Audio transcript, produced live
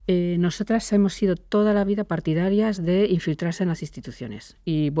Nosotras hemos sido toda la vida partidarias de infiltrarse en las instituciones.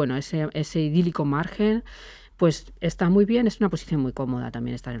 Y bueno, ese idílico margen, pues está muy bien, es una posición muy cómoda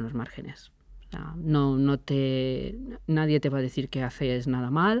también estar en los márgenes. O sea, nadie te va a decir que haces nada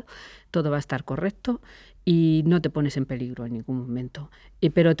mal, todo va a estar correcto y no te pones en peligro en ningún momento.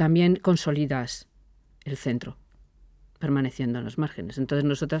 Pero también consolidas el centro, permaneciendo en los márgenes. Entonces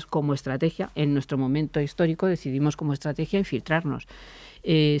nosotras como estrategia, en nuestro momento histórico, decidimos como estrategia infiltrarnos,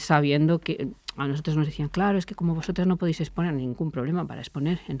 sabiendo que a nosotros nos decían, claro, es que como vosotras no podéis exponer, ningún problema para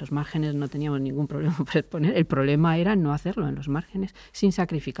exponer, en los márgenes no teníamos ningún problema para exponer, el problema era no hacerlo en los márgenes sin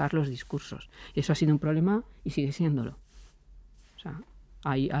sacrificar los discursos. Y eso ha sido un problema y sigue siéndolo. O sea,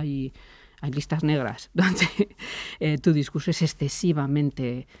 hay listas negras donde tu discurso es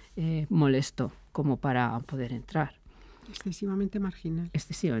excesivamente molesto como para poder entrar. Excesivamente marginal.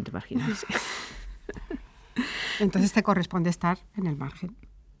 Excesivamente marginal, sí. Entonces te corresponde estar en el margen.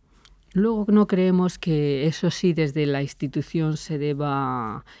 Luego no creemos que eso sí desde la institución se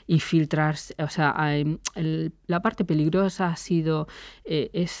deba infiltrarse. O sea, la parte peligrosa ha sido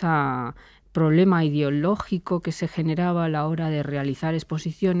ese problema ideológico que se generaba a la hora de realizar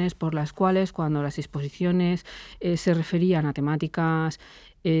exposiciones, por las cuales cuando las exposiciones se referían a temáticas,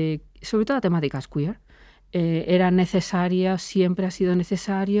 sobre todo a temáticas queer, era necesaria, siempre ha sido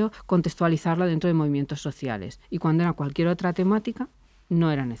necesario contextualizarla dentro de movimientos sociales. Y cuando era cualquier otra temática,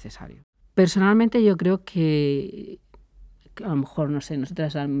 no era necesario. Personalmente yo creo que a lo mejor, no sé,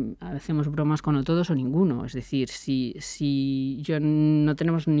 nosotras hacemos bromas con todos o ninguno. Es decir, si yo no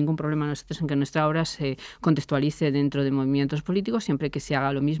tenemos ningún problema nosotros en que nuestra obra se contextualice dentro de movimientos políticos, siempre que se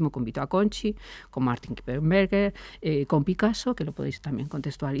haga lo mismo con Vito Acconci, con Martin Kippenberger, con Picasso, que lo podéis también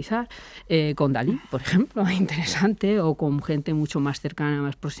contextualizar, con Dalí, por ejemplo, interesante, o con gente mucho más cercana,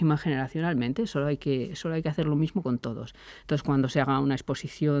 más próxima generacionalmente. Solo hay que hacer lo mismo con todos. Entonces, cuando se haga una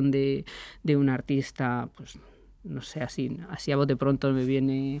exposición de un artista, pues no sé, así a bote pronto me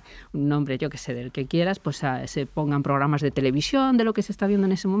viene un nombre, yo que sé, del que quieras, pues se pongan programas de televisión de lo que se está viendo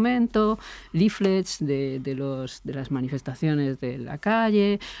en ese momento, leaflets de las manifestaciones de la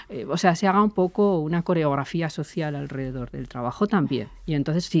calle, o sea, se haga un poco una coreografía social alrededor del trabajo también. Y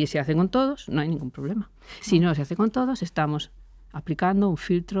entonces, si se hace con todos, no hay ningún problema. Si no se hace con todos, estamos aplicando un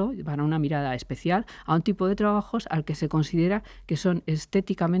filtro para una mirada especial a un tipo de trabajos al que se considera que son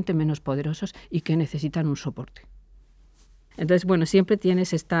estéticamente menos poderosos y que necesitan un soporte. Entonces, bueno, siempre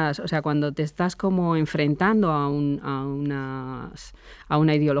tienes o sea, cuando te estás como enfrentando a una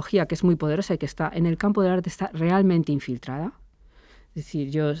ideología que es muy poderosa y que está en el campo del arte, está realmente infiltrada. Es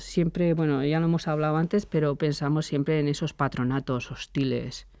decir, yo siempre, bueno, ya lo hemos hablado antes, pero pensamos siempre en esos patronatos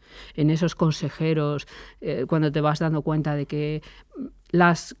hostiles, en esos consejeros, cuando te vas dando cuenta de que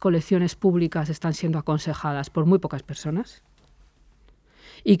las colecciones públicas están siendo aconsejadas por muy pocas personas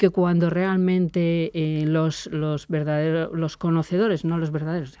y que cuando realmente los conocedores, no los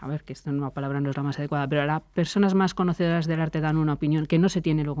verdaderos, a ver, que esta nueva palabra no es la más adecuada, pero las personas más conocedoras del arte dan una opinión que no se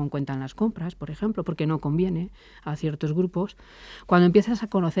tiene luego en cuenta en las compras, por ejemplo, porque no conviene a ciertos grupos. Cuando empiezas a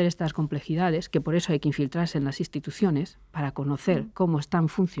conocer estas complejidades, que por eso hay que infiltrarse en las instituciones para conocer cómo están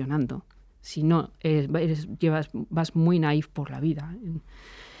funcionando, si no, vas muy naif por la vida.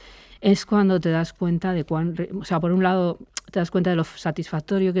 Es cuando te das cuenta de o sea, por un lado te das cuenta de lo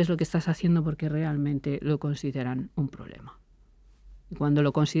satisfactorio que es lo que estás haciendo porque realmente lo consideran un problema. Y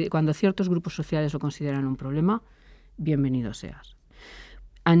cuando ciertos grupos sociales lo consideran un problema, bienvenido seas.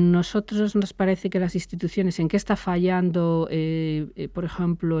 A nosotros nos parece que las instituciones, ¿en qué está fallando, por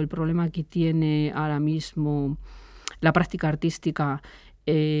ejemplo, el problema que tiene ahora mismo la práctica artística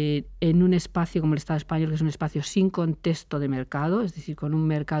en un espacio como el Estado español, que es un espacio sin contexto de mercado, es decir, con un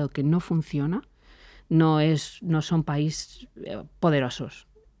mercado que no funciona, no son países poderosos.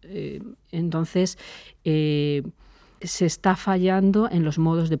 Entonces, se está fallando en los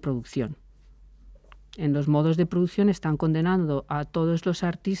modos de producción. En los modos de producción están condenando a todos los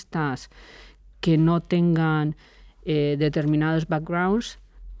artistas que no tengan determinados backgrounds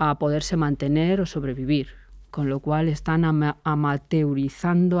a poderse mantener o sobrevivir, con lo cual están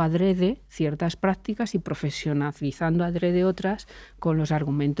amateurizando adrede ciertas prácticas y profesionalizando adrede otras con los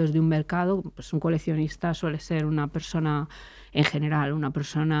argumentos de un mercado. Pues un coleccionista suele ser una persona, en general, una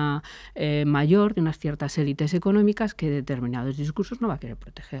persona mayor de unas ciertas élites económicas que determinados discursos no va a querer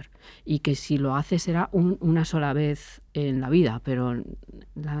proteger y que si lo hace será una sola vez en la vida, pero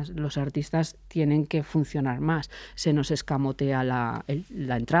los artistas tienen que funcionar más. Se nos escamotea la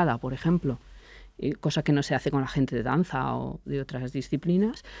entrada, por ejemplo, cosa que no se hace con la gente de danza o de otras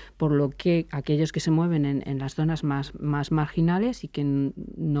disciplinas, por lo que aquellos que se mueven en las zonas más marginales y que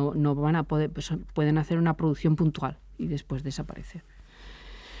no van a poder, pues pueden hacer una producción puntual y después desaparecer.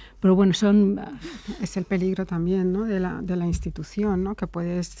 Pero bueno, Es el peligro también, ¿no?, de la institución, ¿no?, que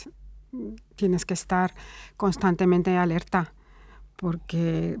tienes que estar constantemente alerta,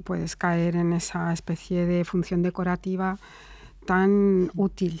 porque puedes caer en esa especie de función decorativa tan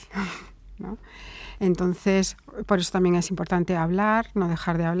útil, ¿no? Entonces, por eso también es importante hablar, no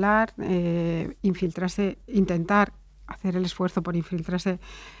dejar de hablar, infiltrarse, intentar hacer el esfuerzo por infiltrarse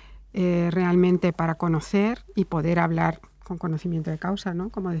realmente para conocer y poder hablar con conocimiento de causa, ¿no?,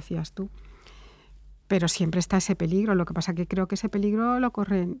 como decías tú. Pero siempre está ese peligro. Lo que pasa que creo que ese peligro lo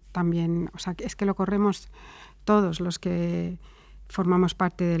corren también, o sea, es que lo corremos todos los que formamos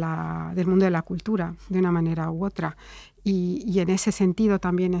parte del mundo de la cultura, de una manera u otra. Y en ese sentido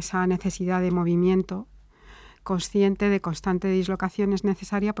también esa necesidad de movimiento consciente, de constante dislocación es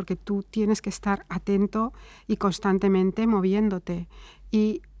necesaria, porque tú tienes que estar atento y constantemente moviéndote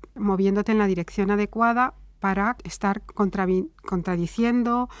en la dirección adecuada para estar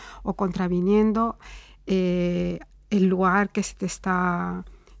contradiciendo o contraviniendo el lugar que se te está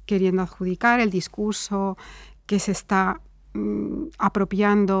queriendo adjudicar, el discurso que se está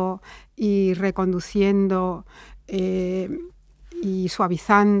apropiando y reconduciendo y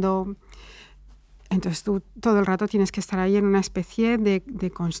suavizando. Entonces tú todo el rato tienes que estar ahí en una especie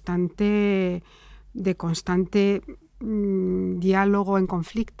de constante diálogo en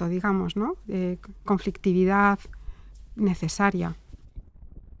conflicto, digamos, ¿no?, de conflictividad necesaria.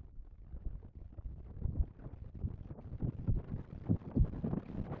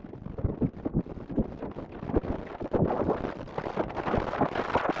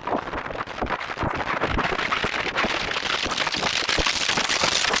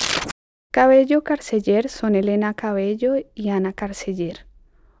 Cabello Carceller son Elena Cabello y Ana Carceller,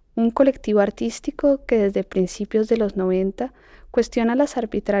 un colectivo artístico que desde principios de los 90 cuestiona las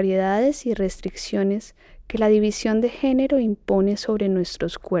arbitrariedades y restricciones que la división de género impone sobre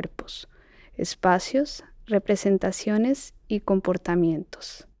nuestros cuerpos, espacios, representaciones y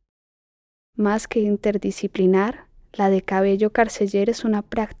comportamientos. Más que interdisciplinar, la de Cabello Carceller es una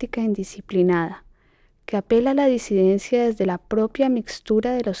práctica indisciplinada, que apela a la disidencia desde la propia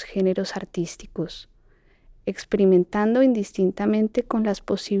mixtura de los géneros artísticos, experimentando indistintamente con las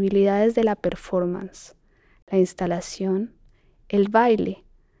posibilidades de la performance, la instalación, el baile,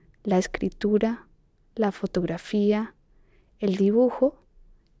 la escritura, la fotografía, el dibujo,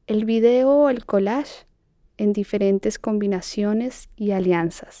 el video o el collage en diferentes combinaciones y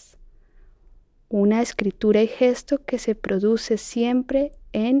alianzas. Una escritura y gesto que se produce siempre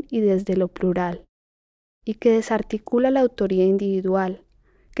en y desde lo plural, y que desarticula la autoría individual,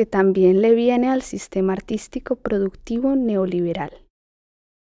 que también le viene al sistema artístico productivo neoliberal.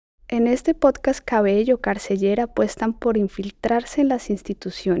 En este podcast Cabello Carceller apuestan por infiltrarse en las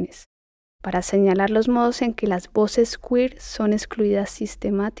instituciones, para señalar los modos en que las voces queer son excluidas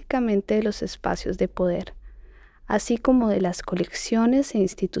sistemáticamente de los espacios de poder, así como de las colecciones e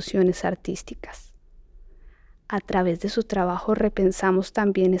instituciones artísticas. A través de su trabajo repensamos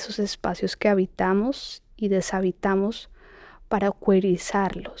también esos espacios que habitamos y deshabitamos para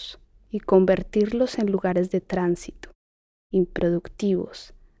queerizarlos y convertirlos en lugares de tránsito,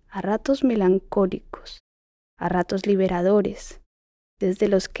 improductivos, a ratos melancólicos, a ratos liberadores, desde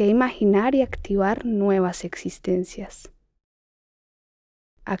los que imaginar y activar nuevas existencias.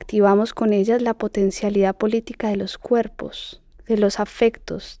 Activamos con ellas la potencialidad política de los cuerpos, de los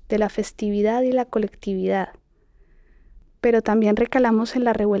afectos, de la festividad y la colectividad, pero también recalamos en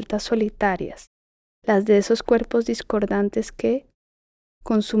las revueltas solitarias, las de esos cuerpos discordantes que,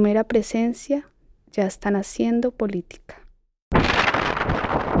 con su mera presencia, ya están haciendo política.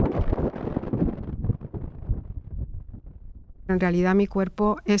 En realidad mi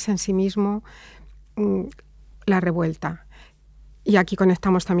cuerpo es en sí mismo la revuelta. Y aquí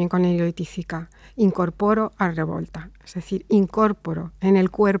conectamos también con la hierotífica. Incorporo a revuelta, es decir, incorporo, en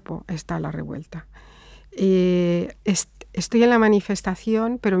el cuerpo está la revuelta. Estoy en la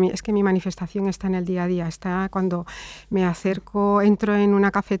manifestación, pero es que mi manifestación está en el día a día, está cuando me acerco, entro en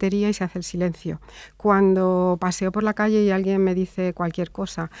una cafetería y se hace el silencio. Cuando paseo por la calle y alguien me dice cualquier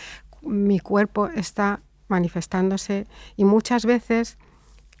cosa, mi cuerpo está manifestándose y muchas veces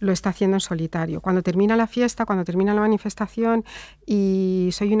lo está haciendo en solitario. Cuando termina la fiesta, cuando termina la manifestación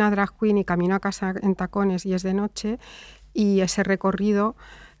y soy una drag queen y camino a casa en tacones y es de noche y ese recorrido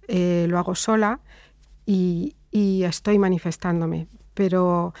lo hago sola y estoy manifestándome,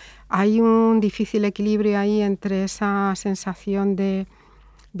 pero hay un difícil equilibrio ahí entre esa sensación de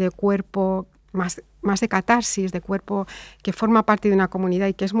cuerpo, más de catarsis, de cuerpo que forma parte de una comunidad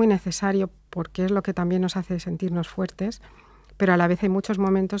y que es muy necesario porque es lo que también nos hace sentirnos fuertes, pero a la vez hay muchos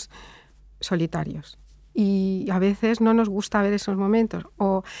momentos solitarios. y a veces no nos gusta ver esos momentos,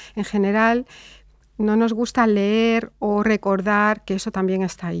 o en general no nos gusta leer o recordar que eso también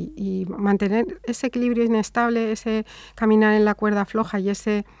está ahí. Y mantener ese equilibrio inestable, ese caminar en la cuerda floja y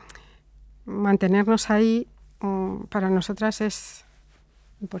ese mantenernos ahí, para nosotras es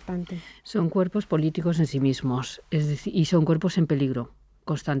importante. Son cuerpos políticos en sí mismos, es decir, y son cuerpos en peligro.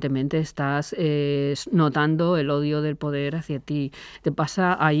 Constantemente estás notando el odio del poder hacia ti. Te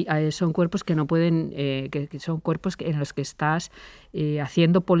pasa, son cuerpos que no pueden, que son cuerpos en los que estás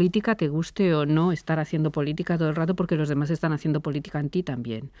haciendo política, te guste o no estar haciendo política todo el rato, porque los demás están haciendo política en ti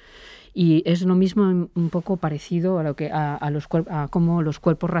también. Y es lo mismo, un poco parecido a lo que a cómo los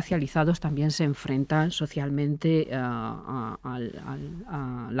cuerpos racializados también se enfrentan socialmente a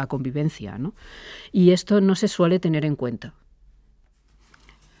la convivencia, ¿no? Y esto no se suele tener en cuenta.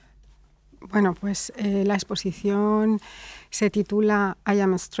 Bueno, pues la exposición se titula I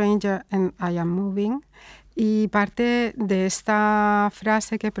am a stranger and I am moving, y parte de esta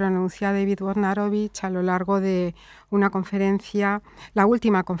frase que pronuncia David Wojnarowicz a lo largo de una conferencia, la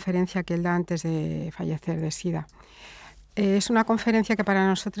última conferencia que él da antes de fallecer de SIDA. Es una conferencia que para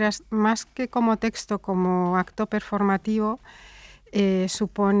nosotras, más que como texto, como acto performativo,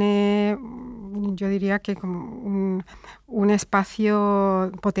 supone, yo diría que como un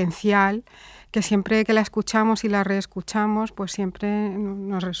espacio potencial que siempre que la escuchamos y la reescuchamos, pues siempre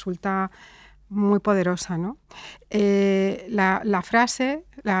nos resulta muy poderosa, ¿no? La frase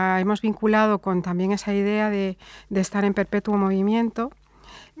la hemos vinculado con también esa idea de estar en perpetuo movimiento,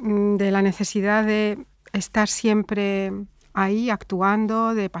 de la necesidad de estar siempre ahí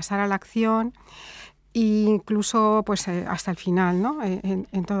actuando, de pasar a la acción, e incluso pues, hasta el final, ¿no?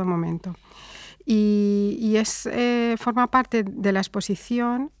 En todo momento. Y forma parte de la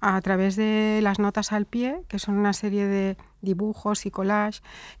exposición a través de las notas al pie, que son una serie de dibujos y collage.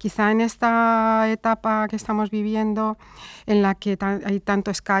 Quizá en esta etapa que estamos viviendo, en la que hay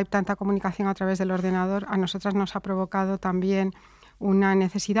tanto Skype, tanta comunicación a través del ordenador, a nosotras nos ha provocado también una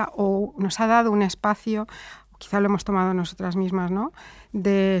necesidad, o nos ha dado un espacio, quizá lo hemos tomado nosotras mismas, ¿no?,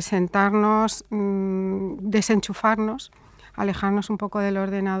 de sentarnos, desenchufarnos, alejarnos un poco del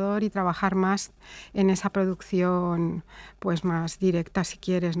ordenador y trabajar más en esa producción, pues más directa, si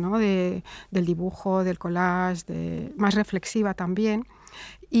quieres, ¿no?, del dibujo, del collage, más reflexiva también.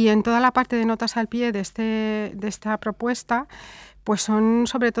 Y en toda la parte de notas al pie de esta propuesta, pues son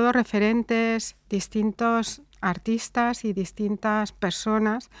sobre todo referentes distintos artistas y distintas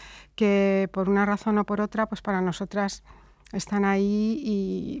personas que por una razón o por otra, pues para nosotras están ahí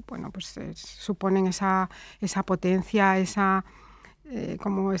y bueno, pues suponen esa potencia,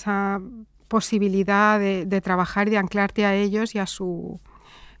 como esa posibilidad de trabajar y de anclarte a ellos y a su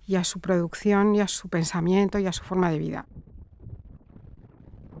producción y a su pensamiento y a su forma de vida.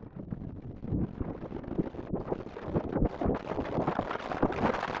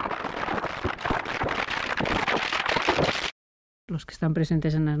 Los que están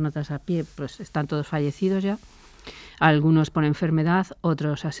presentes en las notas a pie, pues están todos fallecidos ya, algunos por enfermedad,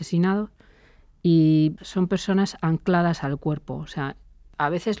 otros asesinados, y son personas ancladas al cuerpo. O sea, a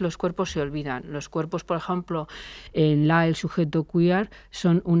veces los cuerpos se olvidan. Los cuerpos, por ejemplo, el sujeto queer,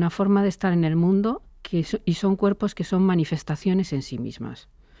 son una forma de estar en el mundo y son cuerpos que son manifestaciones en sí mismas.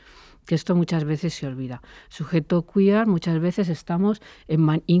 Que esto muchas veces se olvida. Sujeto queer, muchas veces estamos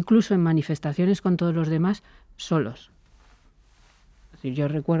incluso en manifestaciones con todos los demás solos. Yo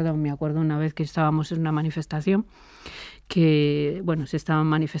me acuerdo una vez que estábamos en una manifestación que, bueno, se estaba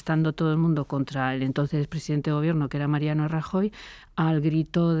manifestando todo el mundo contra el entonces presidente de gobierno, que era Mariano Rajoy, al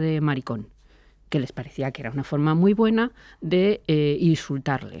grito de maricón, que les parecía que era una forma muy buena de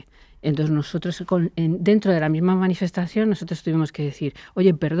insultarle. Entonces nosotros, dentro de la misma manifestación, nosotros tuvimos que decir,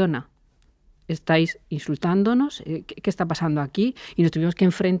 oye, perdona, estáis insultándonos, ¿qué está pasando aquí? Y nos tuvimos que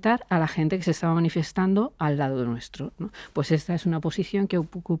enfrentar a la gente que se estaba manifestando al lado nuestro, ¿no? Pues esta es una posición que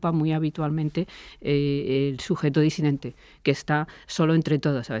ocupa muy habitualmente el sujeto disidente, que está solo entre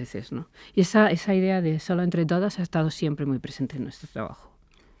todos a veces, ¿no? Y esa idea de solo entre todos ha estado siempre muy presente en nuestro trabajo.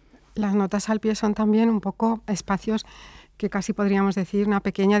 Las notas al pie son también un poco espacios que casi podríamos decir una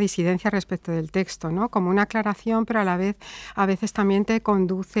pequeña disidencia respecto del texto, ¿no? Como una aclaración, pero a veces también te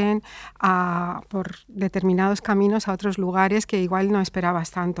conducen por determinados caminos a otros lugares que igual no esperabas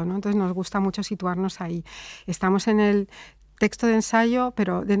tanto, ¿no? Entonces nos gusta mucho situarnos ahí. Estamos en el texto de ensayo,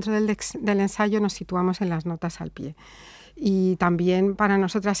 pero dentro del ensayo nos situamos en las notas al pie. Y también para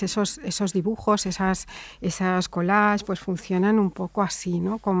nosotras esos dibujos, esas collages, pues funcionan un poco así,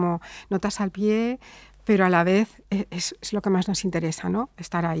 ¿no? Como notas al pie, pero a la vez es lo que más nos interesa, ¿no?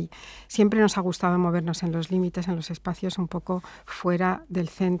 Estar ahí. Siempre nos ha gustado movernos en los límites, en los espacios un poco fuera del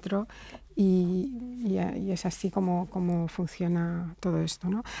centro y es así como funciona todo esto,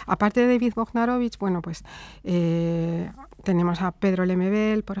 ¿no? Aparte de David Bogdanovich, bueno, pues tenemos a Pedro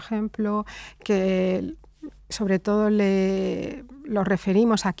Lemebel, por ejemplo, que sobre todo lo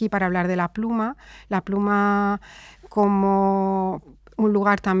referimos aquí para hablar de la pluma como un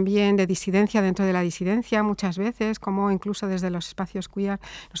lugar también de disidencia dentro de la disidencia muchas veces, como incluso desde los espacios queer,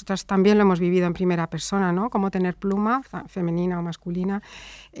 nosotros también lo hemos vivido en primera persona, ¿no? Como tener pluma, femenina o masculina,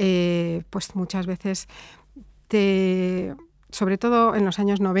 pues muchas veces sobre todo en los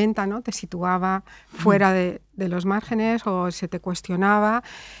años 90, ¿no? Te situaba fuera de los márgenes o se te cuestionaba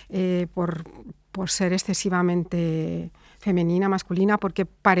por ser excesivamente femenina, masculina, porque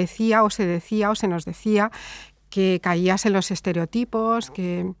parecía o se decía o se nos decía que caías en los estereotipos,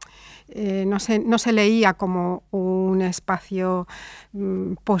 que no se leía como un espacio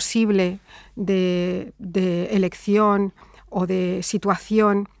posible de elección o de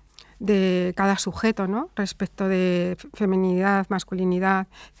situación de cada sujeto, ¿no? Respecto de feminidad, masculinidad,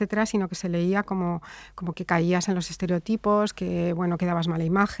 etcétera, sino que se leía como que caías en los estereotipos, que dabas mala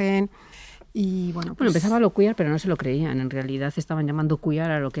imagen. Y bueno, empezaba lo queer, pero no se lo creían. En realidad estaban llamando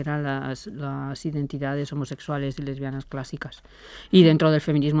queer a lo que eran las identidades homosexuales y lesbianas clásicas. Y dentro del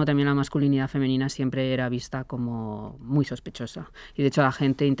feminismo también la masculinidad femenina siempre era vista como muy sospechosa. Y de hecho la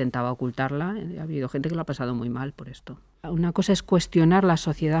gente intentaba ocultarla. Ha habido gente que lo ha pasado muy mal por esto. Una cosa es cuestionar la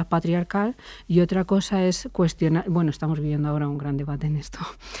sociedad patriarcal y otra cosa es cuestionar, estamos viviendo ahora un gran debate en esto,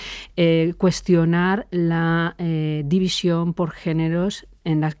 cuestionar la división por géneros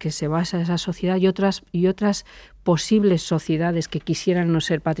en las que se basa esa sociedad y otras posibles sociedades que quisieran no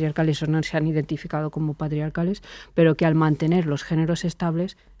ser patriarcales o no se han identificado como patriarcales, pero que al mantener los géneros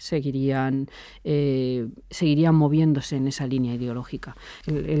estables seguirían moviéndose en esa línea ideológica.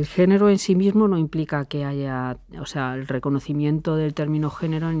 El género en sí mismo no implica que haya, el reconocimiento del término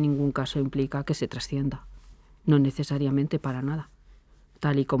género en ningún caso implica que se trascienda, no necesariamente para nada.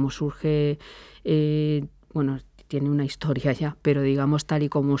 Tal y como surge, tiene una historia ya, pero digamos tal y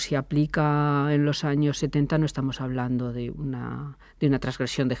como se aplica en los años 70 no estamos hablando de una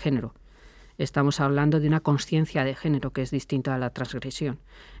transgresión de género. Estamos hablando de una consciencia de género que es distinta a la transgresión.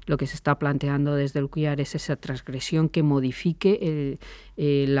 Lo que se está planteando desde el queer es esa transgresión que modifique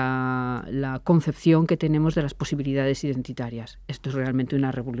la concepción que tenemos de las posibilidades identitarias. Esto es realmente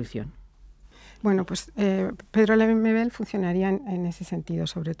una revolución. Bueno, pues Pedro Lemebel funcionaría en ese sentido,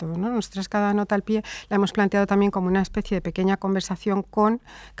 sobre todo, ¿no? Nosotros cada nota al pie la hemos planteado también como una especie de pequeña conversación con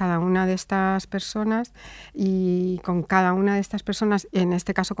cada una de estas personas y con cada una de estas personas, en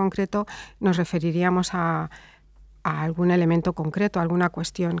este caso concreto, nos referiríamos a algún elemento concreto, a alguna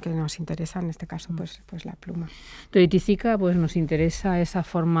cuestión que nos interesa, en este caso, pues la pluma. De Tizica, pues nos interesa esa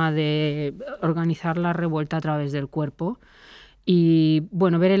forma de organizar la revuelta a través del cuerpo. Y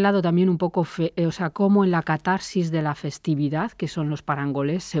ver el lado también un poco, cómo en la catarsis de la festividad, que son los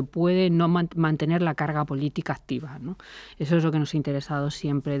parangoles, se puede no mantener la carga política activa, ¿no? Eso es lo que nos ha interesado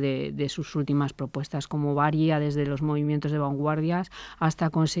siempre de sus últimas propuestas, cómo varía desde los movimientos de vanguardias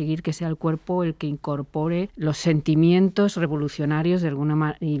hasta conseguir que sea el cuerpo el que incorpore los sentimientos revolucionarios de alguna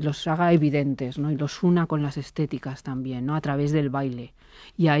manera y los haga evidentes, ¿no? Y los una con las estéticas también, ¿no? A través del baile.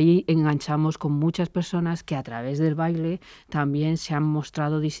 Y ahí enganchamos con muchas personas que a través del baile también se han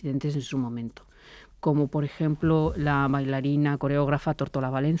mostrado disidentes en su momento, como por ejemplo la bailarina coreógrafa Tortola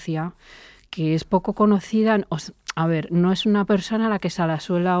Valencia, que es poco conocida. No es una persona a la que se la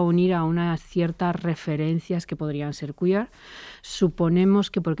suele unir a unas ciertas referencias que podrían ser queer. Suponemos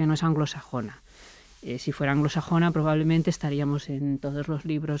que porque no es anglosajona. Si fuera anglosajona probablemente estaríamos en todos los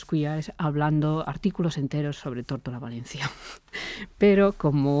libros queer hablando artículos enteros sobre Tortola Valencia. Pero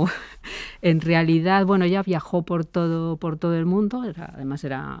como en realidad, ella viajó por todo el mundo, además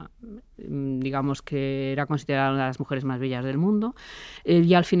digamos que era considerada una de las mujeres más bellas del mundo,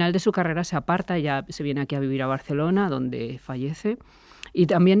 y al final de su carrera se aparta, ya se viene aquí a vivir a Barcelona, donde fallece. Y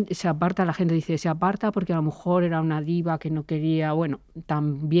también se aparta, la gente dice, se aparta porque a lo mejor era una diva que no quería.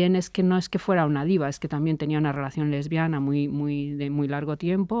 También no es que fuera una diva, es que también tenía una relación lesbiana de muy largo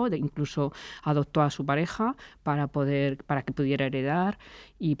tiempo, incluso adoptó a su pareja para que pudiera heredar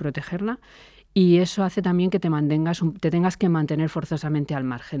y protegerla. Y eso hace también que te tengas que mantener forzosamente al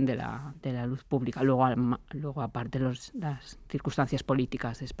margen de la luz pública, luego aparte las circunstancias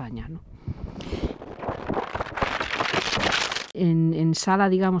políticas de España, ¿no? En sala,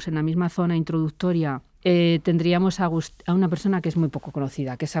 digamos, en la misma zona introductoria tendríamos a una persona que es muy poco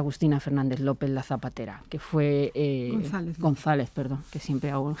conocida, que es Agustina Fernández López, la zapatera, que fue González, perdón, que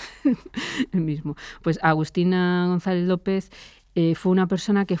siempre hago el mismo. Pues Agustina González López fue una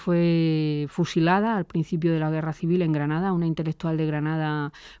persona que fue fusilada al principio de la Guerra Civil en Granada, una intelectual de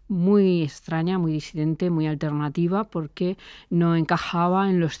Granada muy extraña, muy disidente, muy alternativa, porque no encajaba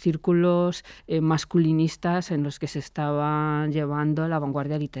en los círculos masculinistas en los que se estaba llevando la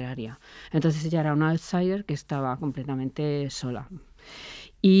vanguardia literaria. Entonces ella era una outsider que estaba completamente sola.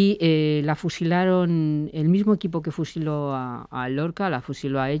 Y la fusilaron, el mismo equipo que fusiló a Lorca, la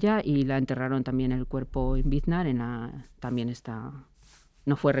fusiló a ella y la enterraron también el cuerpo en Biznar, también está,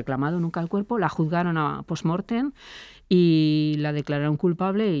 no fue reclamado nunca el cuerpo, la juzgaron a post-mortem y la declararon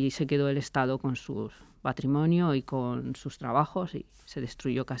culpable y se quedó el Estado con su patrimonio y con sus trabajos y se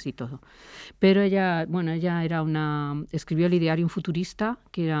destruyó casi todo. Pero ella escribió el Idearium Futurista,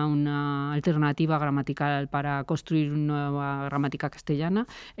 que era una alternativa gramatical para construir una nueva gramática castellana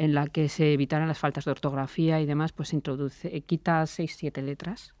en la que se evitaran las faltas de ortografía y demás, pues quita 6-7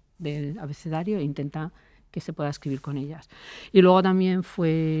 letras del abecedario e intenta que se pueda escribir con ellas. Y luego también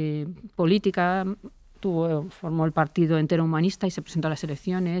fue política, formó el partido Entero Humanista y se presentó a las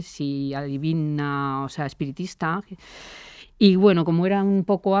elecciones y adivina, o sea, espiritista. Y bueno, como era un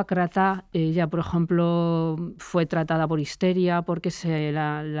poco ácrata, ella, por ejemplo, fue tratada por histeria porque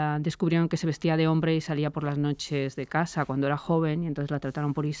la descubrieron que se vestía de hombre y salía por las noches de casa cuando era joven y entonces la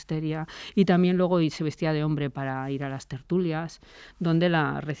trataron por histeria. Y también luego se vestía de hombre para ir a las tertulias, donde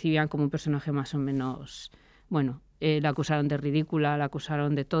la recibían como un personaje más o menos, bueno, la acusaron de ridícula, la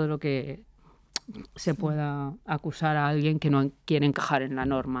acusaron de todo lo que se pueda acusar a alguien que no quiere encajar en la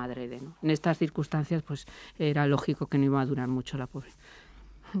norma adrede, ¿no? En estas circunstancias pues era lógico que no iba a durar mucho la pobre.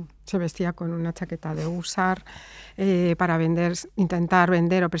 Se vestía con una chaqueta de húsar para intentar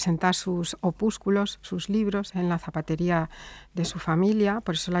vender o presentar sus opúsculos, sus libros en la zapatería de su familia,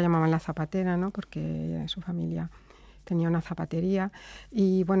 por eso la llamaban la zapatera, ¿no? Porque su familia tenía una zapatería.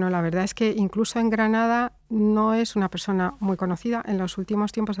 Y bueno, la verdad es que incluso en Granada no es una persona muy conocida. En los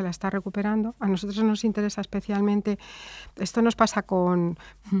últimos tiempos se la está recuperando. A nosotros nos interesa especialmente, esto nos pasa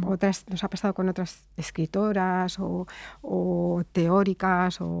nos ha pasado con otras escritoras o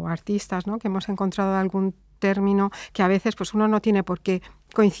teóricas o artistas, ¿no? Que hemos encontrado algún término que a veces pues uno no tiene por qué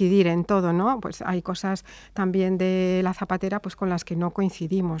coincidir en todo, ¿no? Pues hay cosas también de la zapatera pues con las que no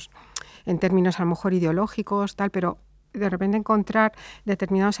coincidimos en términos a lo mejor ideológicos, tal, pero de repente encontrar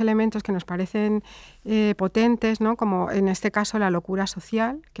determinados elementos que nos parecen potentes, ¿no? Como en este caso la locura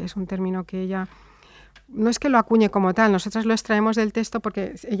social, que es un término que ella no es que lo acuñe como tal, nosotros lo extraemos del texto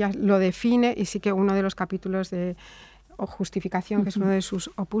porque ella lo define y sí que uno de los capítulos o justificación, que es uno de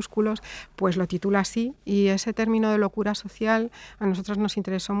sus opúsculos, pues lo titula así, y ese término de locura social a nosotros nos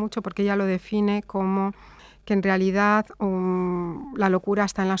interesó mucho porque ella lo define como que en realidad la locura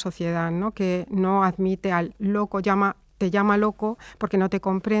está en la sociedad, ¿no? Que no admite al loco, te llama loco porque no te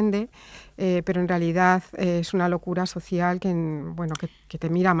comprende, pero en realidad es una locura social que te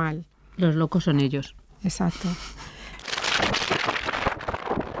mira mal. Los locos son ellos. Exacto.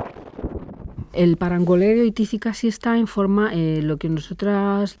 El parangoleo y Tízica sí está en forma, lo que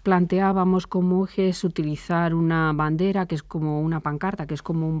nosotras planteábamos como eje es utilizar una bandera que es como una pancarta, que es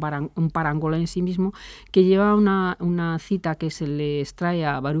como un parangoleo en sí mismo, que lleva una cita que se le extrae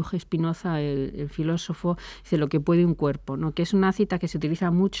a Baruch Spinoza, el filósofo, dice lo que puede un cuerpo, ¿no? Que es una cita que se utiliza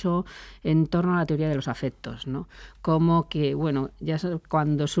mucho en torno a la teoría de los afectos, ¿no? Como que, bueno, ya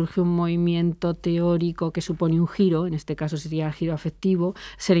cuando surge un movimiento teórico que supone un giro, en este caso sería el giro afectivo,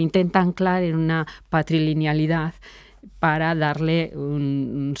 se le intenta anclar en una patrilinealidad para darle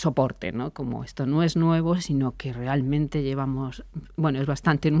un soporte, ¿no? Como esto no es nuevo, sino que realmente llevamos, bueno, es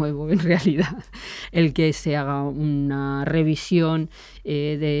bastante nuevo en realidad, el que se haga una revisión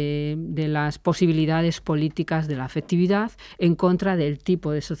de las posibilidades políticas de la afectividad en contra del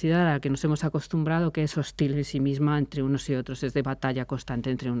tipo de sociedad a la que nos hemos acostumbrado, que es hostil en sí misma entre unos y otros, es de batalla constante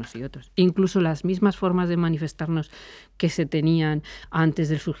entre unos y otros. Incluso las mismas formas de manifestarnos que se tenían antes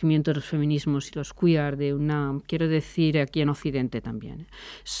del surgimiento de los feminismos y los queer, quiero decir, aquí en Occidente también,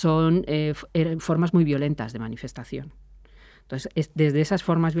 son formas muy violentas de manifestación. Entonces, desde esas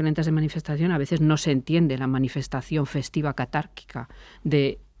formas violentas de manifestación a veces no se entiende la manifestación festiva catárquica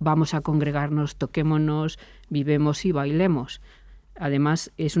de vamos a congregarnos, toquémonos, vivemos y bailemos.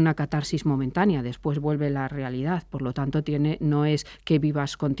 Además, es una catarsis momentánea, después vuelve la realidad. Por lo tanto, no es que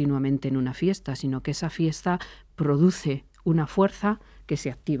vivas continuamente en una fiesta, sino que esa fiesta produce una fuerza que se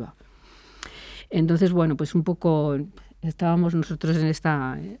activa. Entonces, bueno, pues un poco Estábamos nosotros en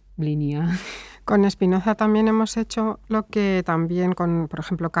esta línea. Con Spinoza también hemos hecho lo que también con, por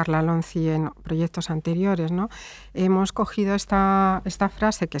ejemplo, Carla Lonzi en proyectos anteriores, ¿no? Hemos cogido esta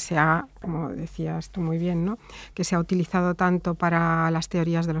frase que se ha, como decías tú muy bien, ¿no? Que se ha utilizado tanto para las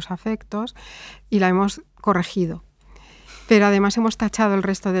teorías de los afectos y la hemos corregido. Pero además hemos tachado el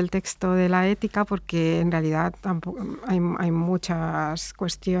resto del texto de la ética porque en realidad hay muchas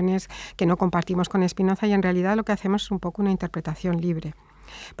cuestiones que no compartimos con Spinoza y en realidad lo que hacemos es un poco una interpretación libre.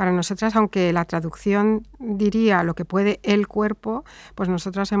 Para nosotras, aunque la traducción diría lo que puede el cuerpo, pues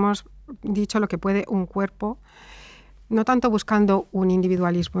nosotras hemos dicho lo que puede un cuerpo, no tanto buscando un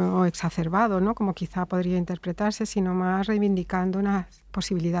individualismo exacerbado, ¿no? Como quizá podría interpretarse, sino más reivindicando una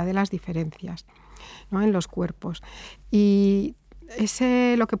posibilidad de las diferencias, ¿no? En los cuerpos. Y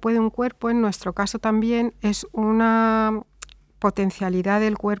lo que puede un cuerpo, en nuestro caso también, es una potencialidad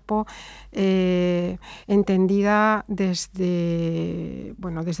del cuerpo entendida desde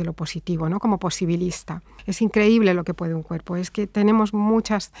lo positivo, ¿no? Como posibilista. Es increíble lo que puede un cuerpo, es que tenemos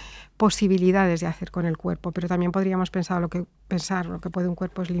muchas posibilidades de hacer con el cuerpo, pero también podríamos pensar lo que puede un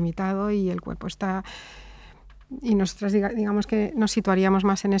cuerpo es limitado y el cuerpo está... Y nosotras digamos que nos situaríamos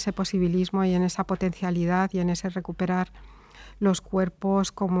más en ese posibilismo y en esa potencialidad y en ese recuperar los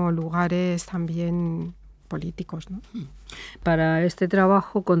cuerpos como lugares también políticos, ¿no? Para este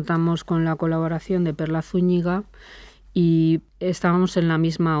trabajo contamos con la colaboración de Perla Zúñiga y estábamos en la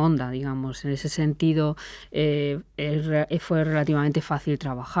misma onda, digamos. En ese sentido fue relativamente fácil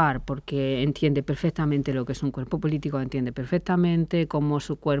trabajar porque entiende perfectamente lo que es un cuerpo político, entiende perfectamente cómo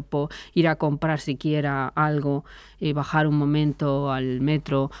su cuerpo ir a comprar siquiera algo, bajar un momento al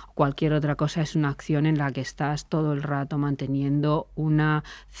metro, cualquier otra cosa es una acción en la que estás todo el rato manteniendo una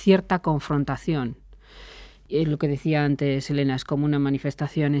cierta confrontación. Lo que decía antes Elena, es como una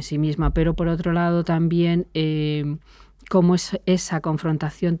manifestación en sí misma, pero por otro lado también cómo esa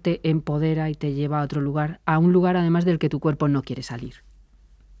confrontación te empodera y te lleva a otro lugar, a un lugar además del que tu cuerpo no quiere salir.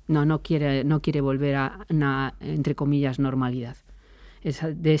 No quiere volver a una, entre comillas, normalidad.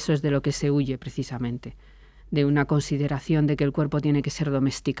 De eso es de lo que se huye precisamente, de una consideración de que el cuerpo tiene que ser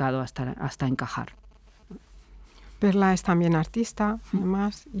domesticado hasta encajar. Perla es también artista,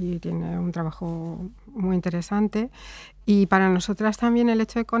 además, y tiene un trabajo muy interesante. Y para nosotras también el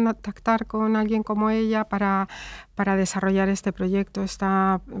hecho de contactar con alguien como ella para desarrollar este proyecto,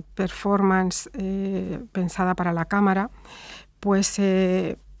 esta performance pensada para la cámara, pues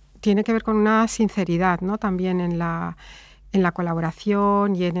tiene que ver con una sinceridad, ¿no? También en la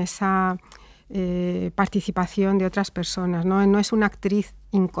colaboración y en esa participación de otras personas, ¿no? No es una actriz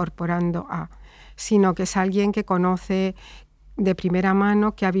incorporando sino que es alguien que conoce de primera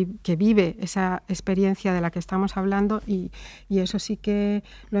mano, que vive esa experiencia de la que estamos hablando y eso sí que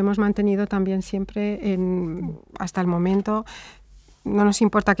lo hemos mantenido también siempre hasta el momento. No nos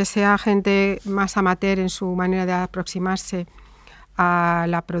importa que sea gente más amateur en su manera de aproximarse a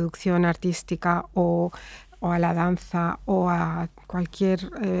la producción artística o a la danza o a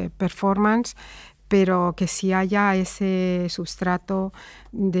cualquier performance, pero que sí haya ese sustrato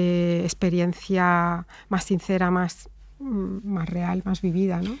de experiencia más sincera, más real, más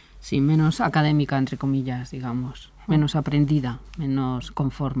vivida, ¿no? Sí, menos académica, entre comillas, digamos, menos aprendida, menos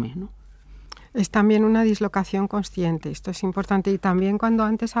conforme, ¿no? Es también una dislocación consciente, esto es importante. Y también cuando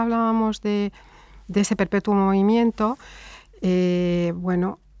antes hablábamos de ese perpetuo movimiento,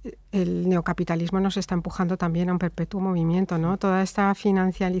 el neocapitalismo nos está empujando también a un perpetuo movimiento, ¿no? Toda esta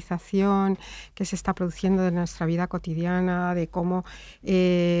financialización que se está produciendo de nuestra vida cotidiana, de cómo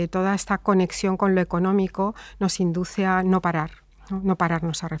toda esta conexión con lo económico nos induce a no parar, ¿no? No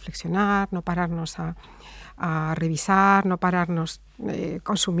pararnos a reflexionar, no pararnos a revisar, no pararnos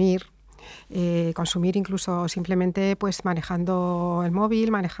consumir incluso simplemente pues manejando el móvil,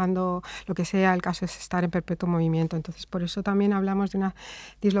 manejando lo que sea, el caso es estar en perpetuo movimiento. Entonces por eso también hablamos de una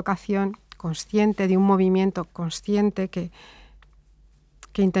dislocación consciente, de un movimiento consciente que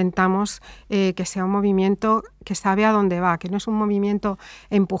intentamos que sea un movimiento que sabe a dónde va, que no es un movimiento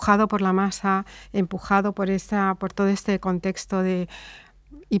empujado por la masa, empujado por todo este contexto de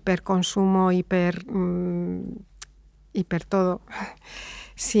hiperconsumo, hiper todo,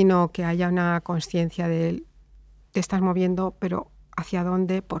 sino que haya una conciencia de te estás moviendo, pero hacia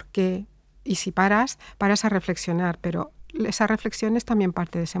dónde, por qué, y si paras a reflexionar, pero esa reflexión es también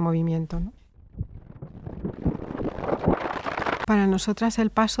parte de ese movimiento, ¿no? Para nosotras el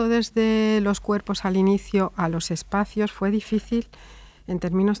paso desde los cuerpos al inicio a los espacios fue difícil en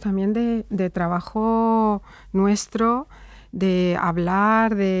términos también de trabajo nuestro de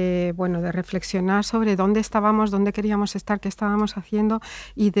hablar, de reflexionar sobre dónde estábamos, dónde queríamos estar, qué estábamos haciendo,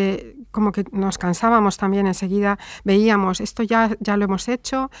 y de como que nos cansábamos también enseguida, veíamos esto ya lo hemos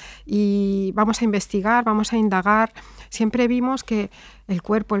hecho y vamos a investigar, vamos a indagar. Siempre vimos que el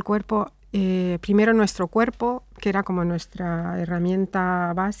cuerpo, primero nuestro cuerpo, que era como nuestra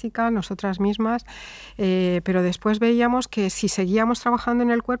herramienta básica, nosotras mismas, pero después veíamos que si seguíamos trabajando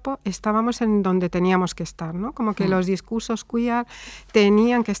en el cuerpo, estábamos en donde teníamos que estar, ¿no? Como que los discursos queer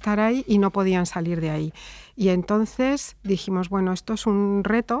tenían que estar ahí y no podían salir de ahí. Y entonces dijimos, bueno, esto es un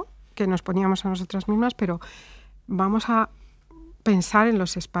reto que nos poníamos a nosotras mismas, pero vamos a pensar en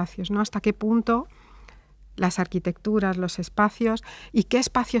los espacios, ¿no? Hasta qué punto las arquitecturas, los espacios, y qué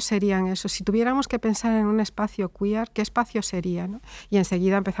espacios serían esos. Si tuviéramos que pensar en un espacio queer, ¿qué espacio sería, ¿no? Y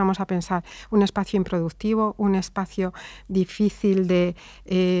enseguida empezamos a pensar un espacio improductivo, un espacio difícil de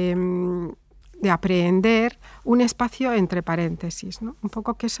aprehender, un espacio entre paréntesis, ¿no? Un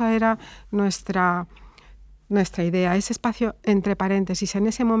poco que esa era nuestra idea, ese espacio entre paréntesis, en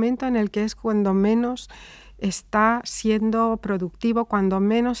ese momento en el que es cuando menos está siendo productivo, cuando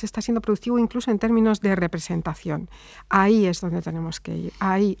menos está siendo productivo incluso en términos de representación. Ahí es donde tenemos que ir,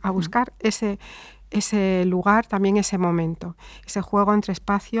 ahí, a buscar ese lugar, también ese momento, ese juego entre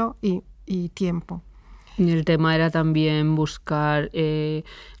espacio y tiempo. Y el tema era también buscar,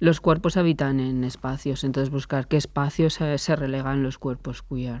 los cuerpos habitan en espacios, entonces buscar qué espacios se relegan los cuerpos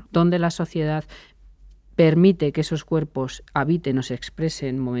queer, donde la sociedad permite que esos cuerpos habiten o se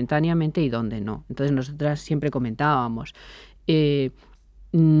expresen momentáneamente y dónde no. Entonces nosotras siempre comentábamos,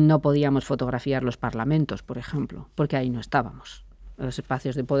 no podíamos fotografiar los parlamentos, por ejemplo, porque ahí no estábamos. En los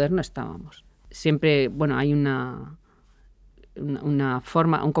espacios de poder no estábamos. Siempre, hay una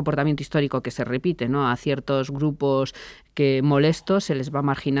forma, un comportamiento histórico que se repite, ¿no? A ciertos grupos que molestos se les va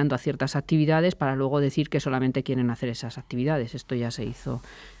marginando a ciertas actividades para luego decir que solamente quieren hacer esas actividades. Esto ya se hizo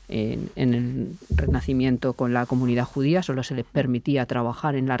en el Renacimiento con la comunidad judía, solo se les permitía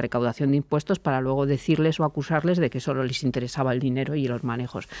trabajar en la recaudación de impuestos para luego decirles o acusarles de que solo les interesaba el dinero y los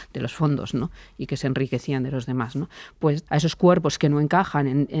manejos de los fondos, ¿no? Y que se enriquecían de los demás, ¿no? Pues a esos cuerpos que no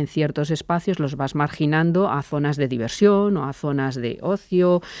encajan en ciertos espacios los vas marginando a zonas de diversión o a zonas de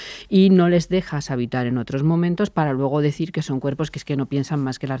ocio y no les dejas habitar en otros momentos para luego decir que son cuerpos que es que no piensan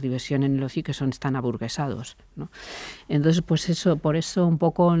más que la diversión en el ocio y que están aburguesados, ¿no? Entonces, pues por eso un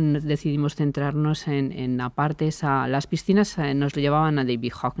poco decidimos centrarnos en la parte esa. Las piscinas nos llevaban a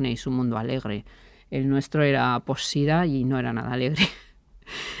David Hockney, su mundo alegre. El nuestro era post-sida y no era nada alegre.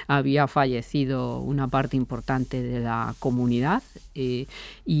 Había fallecido una parte importante de la comunidad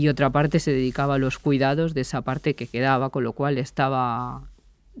y otra parte se dedicaba a los cuidados de esa parte que quedaba, con lo cual estaba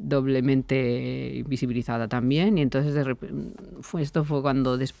doblemente visibilizada también. Y entonces esto fue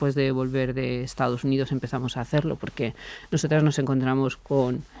cuando, después de volver de Estados Unidos, empezamos a hacerlo, porque nosotras nos encontramos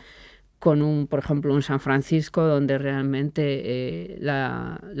con por ejemplo, un San Francisco donde realmente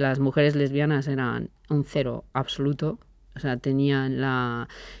las mujeres lesbianas eran un cero absoluto. O sea,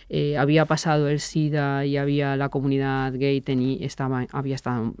 había pasado el SIDA y la comunidad gay había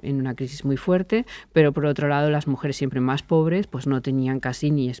estado en una crisis muy fuerte, pero por otro lado las mujeres siempre más pobres pues no tenían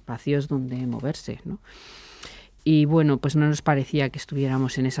casi ni espacios donde moverse, ¿no? Y pues no nos parecía que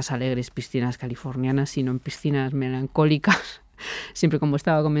estuviéramos en esas alegres piscinas californianas, sino en piscinas melancólicas. Siempre, como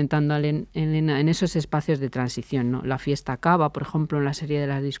estaba comentando Elena, en esos espacios de transición, ¿no? La fiesta acaba, por ejemplo, en la serie de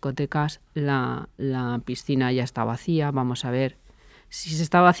las discotecas, la piscina ya está vacía, vamos a ver si se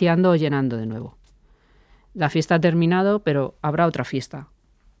está vaciando o llenando de nuevo. La fiesta ha terminado, pero habrá otra fiesta.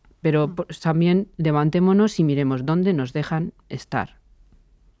 Pero también levantémonos y miremos dónde nos dejan estar.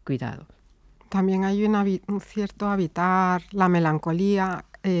 Cuidado. También hay un cierto habitar la melancolía,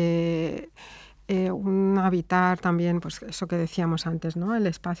 un habitar también, pues eso que decíamos antes, ¿no? El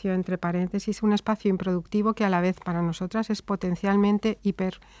espacio entre paréntesis, un espacio improductivo que a la vez para nosotras es potencialmente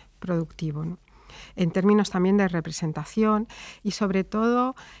hiperproductivo, ¿no? En términos también de representación y sobre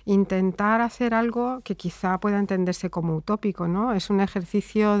todo intentar hacer algo que quizá pueda entenderse como utópico, ¿no? Es un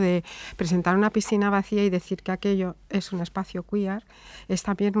ejercicio de presentar una piscina vacía y decir que aquello es un espacio queer, es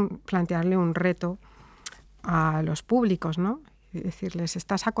también plantearle un reto a los públicos, ¿no? Y decirles,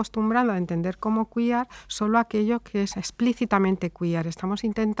 estás acostumbrado a entender como queer solo aquello que es explícitamente queer. Estamos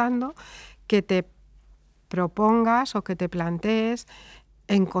intentando que te propongas o que te plantees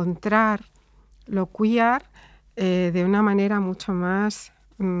encontrar lo queer de una manera mucho más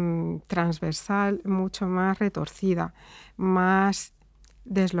transversal, mucho más retorcida, más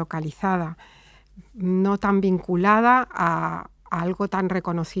deslocalizada, no tan vinculada a algo tan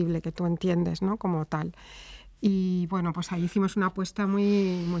reconocible que tú entiendes, ¿no? Como tal. Y bueno, pues ahí hicimos una apuesta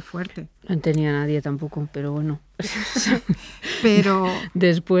muy, muy fuerte. No tenía nadie tampoco, pero bueno. Pero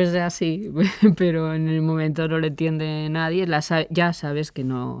después de así, pero en el momento no lo entiende nadie. Ya sabes que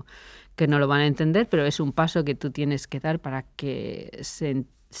no lo van a entender, pero es un paso que tú tienes que dar para que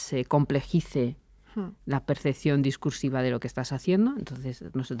se complejice la percepción discursiva de lo que estás haciendo. Entonces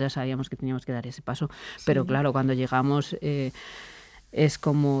nosotros sabíamos que teníamos que dar ese paso, sí. Pero claro, cuando llegamos es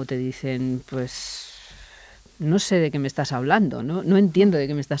como te dicen, pues no sé de qué me estás hablando, no entiendo de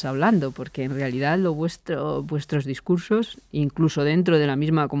qué me estás hablando, porque en realidad vuestros discursos, incluso dentro de la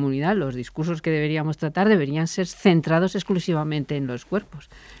misma comunidad, los discursos que deberíamos tratar deberían ser centrados exclusivamente en los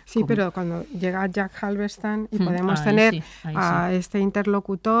cuerpos. Sí, pero cuando llega Jack Halberstam y podemos tener a este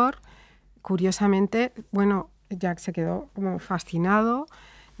interlocutor, curiosamente, bueno, Jack se quedó como fascinado,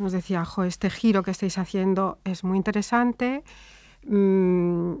 nos decía, este giro que estáis haciendo es muy interesante,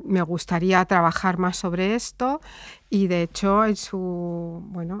 me gustaría trabajar más sobre esto, y de hecho en su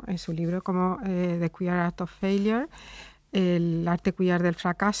libro como The Queer Art of Failure, el arte queer del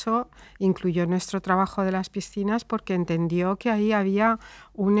fracaso, incluyó nuestro trabajo de las piscinas porque entendió que ahí había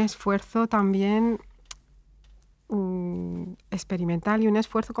un esfuerzo también experimental y un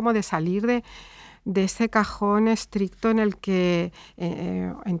esfuerzo como de salir de ese cajón estricto en el que,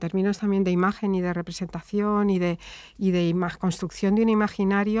 en términos también de imagen y de representación y de construcción de un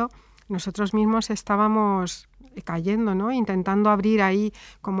imaginario, nosotros mismos estábamos cayendo, ¿no? Intentando abrir ahí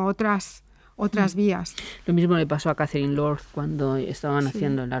como otras vías. Lo mismo le pasó a Catherine Lord cuando estaban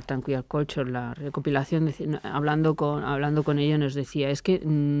haciendo el Art and Queer Culture, la recopilación, hablando con ella nos decía, es que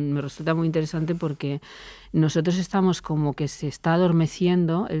me resulta muy interesante porque nosotros estamos como que se está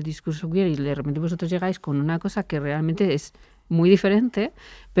adormeciendo el discurso queer y de repente vosotros llegáis con una cosa que realmente es muy diferente,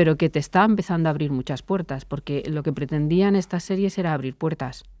 pero que te está empezando a abrir muchas puertas, porque lo que pretendían estas series era abrir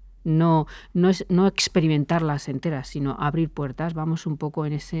puertas. No experimentarlas enteras, sino abrir puertas. Vamos un poco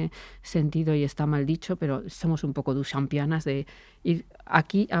en ese sentido, y está mal dicho, pero somos un poco duchampianas de ir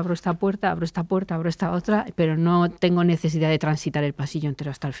aquí, abro esta puerta, abro esta otra, pero no tengo necesidad de transitar el pasillo entero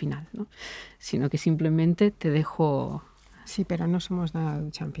hasta el final, ¿no? Sino que simplemente te dejo... Sí, pero no somos nada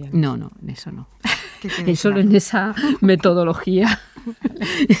duchampianas. No, en eso no. Solo en esa metodología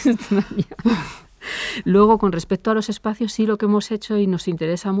extraña. Luego, con respecto a los espacios, sí lo que hemos hecho y nos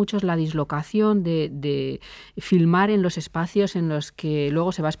interesa mucho es la dislocación de filmar en los espacios en los que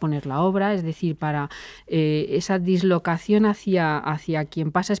luego se va a exponer la obra, es decir, para esa dislocación hacia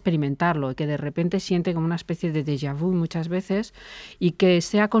quien pasa a experimentarlo y que de repente siente como una especie de déjà vu muchas veces y que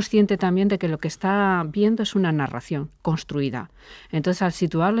sea consciente también de que lo que está viendo es una narración construida. Entonces, al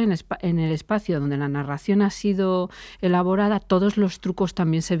situarlo en el espacio donde la narración ha sido elaborada, todos los trucos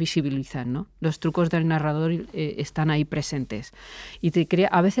también se visibilizan, ¿no? Los trucos del narrador están ahí presentes y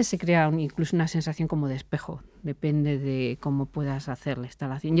a veces se crea incluso una sensación como de espejo, depende de cómo puedas hacer la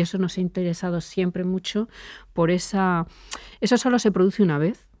instalación, y eso nos ha interesado siempre mucho por eso solo se produce una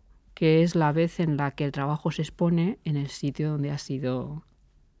vez, que es la vez en la que el trabajo se expone en el sitio donde ha sido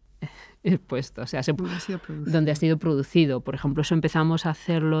expuesto, o sea, donde ha sido producido. Por ejemplo, eso empezamos a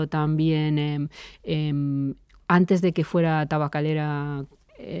hacerlo también antes de que fuera tabacalera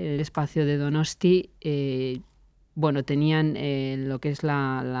el espacio de Donosti. Tenían lo que es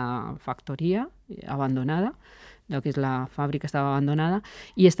la factoría abandonada, lo que es la fábrica estaba abandonada,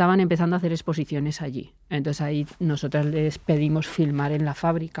 y estaban empezando a hacer exposiciones allí. Entonces ahí nosotros les pedimos filmar en la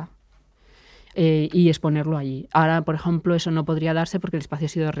fábrica y exponerlo allí. Ahora, por ejemplo, eso no podría darse porque el espacio ha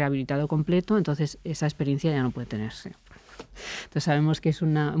sido rehabilitado completo, entonces esa experiencia ya no puede tenerse. Entonces sabemos que es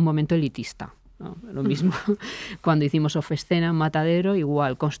un momento elitista. ¿No? Lo mismo cuando hicimos Off Escena en Matadero,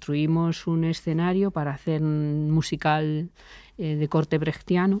 igual construimos un escenario para hacer un musical de corte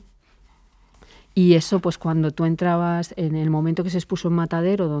brechtiano, y eso, pues cuando tú entrabas en el momento que se expuso en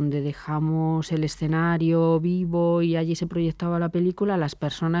Matadero, donde dejamos el escenario vivo y allí se proyectaba la película, las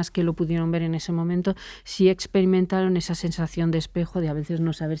personas que lo pudieron ver en ese momento sí experimentaron esa sensación de espejo, de a veces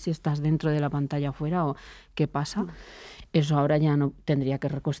no saber si estás dentro de la pantalla o fuera o qué pasa. Eso ahora ya no tendría que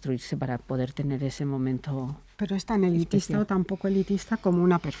reconstruirse para poder tener ese momento. Pero es tan elitista especial, o tan poco elitista como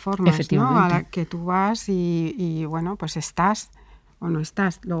una performance, ¿no? A la que tú vas y bueno, pues estás o no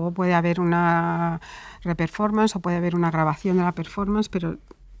estás. Luego puede haber una reperformance o puede haber una grabación de la performance, pero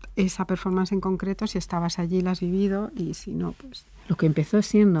esa performance en concreto, si estabas allí, la has vivido, y si no, pues... Lo que empezó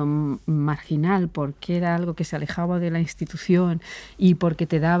siendo marginal porque era algo que se alejaba de la institución y porque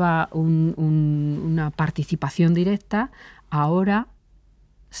te daba una participación directa, ahora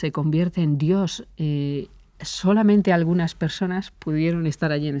se convierte en Dios. solamente algunas personas pudieron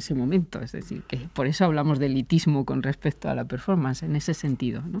estar allí en ese momento. Es decir, que por eso hablamos de elitismo con respecto a la performance, en ese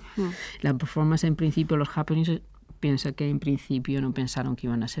sentido, ¿no? La performance, en principio, los happenings, pienso que en principio no pensaron que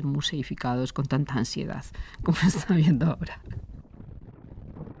iban a ser museificados con tanta ansiedad como se está viendo ahora.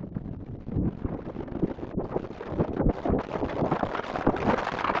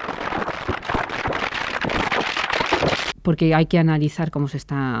 Porque hay que analizar cómo se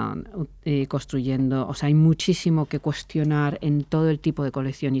está construyendo. O sea, hay muchísimo que cuestionar en todo el tipo de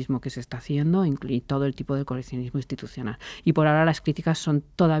coleccionismo que se está haciendo, y todo el tipo de coleccionismo institucional. Y por ahora las críticas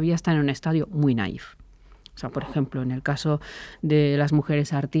todavía están en un estadio muy naif. O sea, por ejemplo, en el caso de las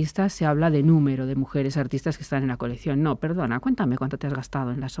mujeres artistas se habla de número de mujeres artistas que están en la colección. No, perdona, cuéntame cuánto te has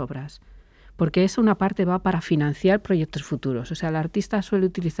gastado en las obras. Porque eso una parte va para financiar proyectos futuros. O sea, el artista suele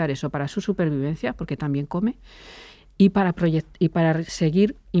utilizar eso para su supervivencia, porque también come, y para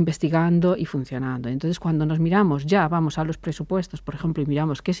seguir investigando y funcionando. Entonces, cuando nos miramos, ya vamos a los presupuestos, por ejemplo, y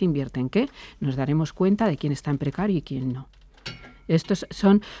miramos qué se invierte en qué, nos daremos cuenta de quién está en precario y quién no. Estos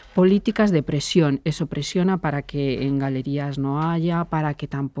son políticas de presión. Eso presiona para que en galerías no haya, para que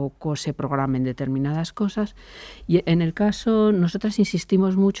tampoco se programen determinadas cosas. Y en el caso, nosotras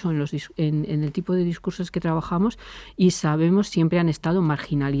insistimos mucho en el tipo de discursos que trabajamos y sabemos siempre han estado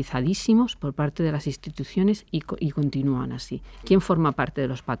marginalizadísimos por parte de las instituciones y continúan así. ¿Quién forma parte de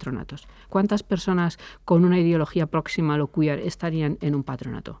los patronatos? ¿Cuántas personas con una ideología próxima a lo queer estarían en un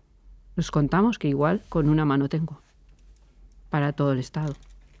patronato? Nos contamos que igual con una mano tengo. Para todo el Estado.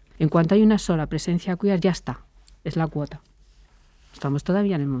 En cuanto hay una sola presencia queer, ya está, es la cuota. Estamos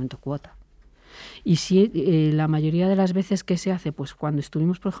todavía en el momento cuota. Y si la mayoría de las veces que se hace, pues cuando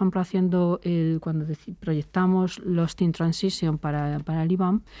estuvimos, por ejemplo, cuando proyectamos Lost in Transition para el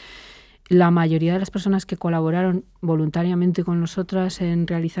IBAM, la mayoría de las personas que colaboraron voluntariamente con nosotras en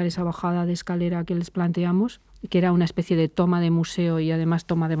realizar esa bajada de escalera que les planteamos, que era una especie de toma de museo y además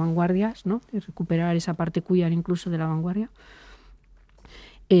toma de vanguardias, ¿no? De recuperar esa parte queer incluso de la vanguardia.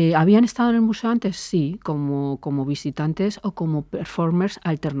 ¿Habían estado en el museo antes? Sí, como visitantes o como performers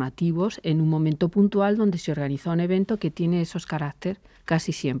alternativos en un momento puntual donde se organiza un evento que tiene esos caracteres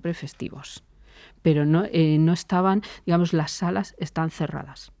casi siempre festivos. Pero no estaban, digamos, las salas están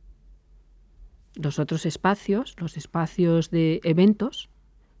cerradas. Los otros espacios, los espacios de eventos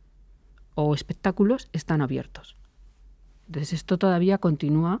o espectáculos están abiertos. Entonces esto todavía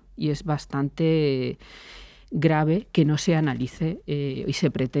continúa y es bastante grave que no se analice y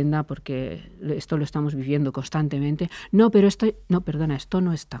se pretenda, porque esto lo estamos viviendo constantemente. No, pero esto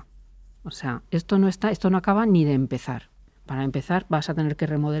no está. O sea, esto no acaba ni de empezar. Para empezar vas a tener que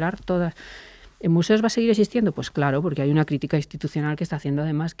remodelar todas. ¿En museos va a seguir existiendo? Pues claro, porque hay una crítica institucional que está haciendo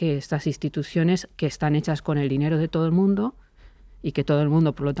además que estas instituciones que están hechas con el dinero de todo el mundo y que todo el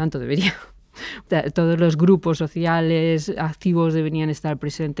mundo, por lo tanto, debería... Todos los grupos sociales activos deberían estar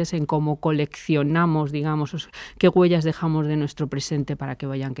presentes en cómo coleccionamos, digamos, qué huellas dejamos de nuestro presente para que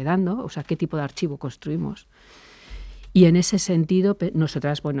vayan quedando, o sea, qué tipo de archivo construimos. Y en ese sentido,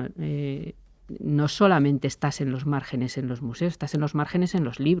 nosotras, bueno, no solamente estás en los márgenes en los museos, estás en los márgenes en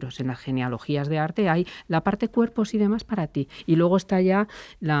los libros, en las genealogías de arte, hay la parte cuerpos y demás para ti. Y luego está ya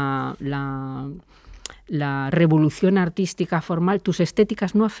la revolución artística formal. Tus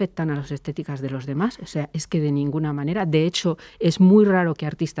estéticas no afectan a las estéticas de los demás, o sea, es que de ninguna manera. De hecho, es muy raro que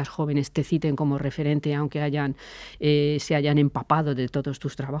artistas jóvenes te citen como referente, aunque se hayan empapado de todos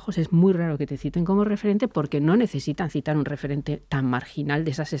tus trabajos. Es muy raro que te citen como referente porque no necesitan citar un referente tan marginal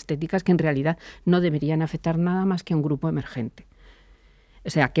de esas estéticas que en realidad no deberían afectar nada más que a un grupo emergente. O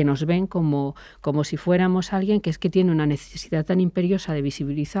sea, que nos ven como si fuéramos alguien que es que tiene una necesidad tan imperiosa de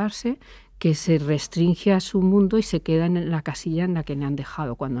visibilizarse que se restringe a su mundo y se queda en la casilla en la que le han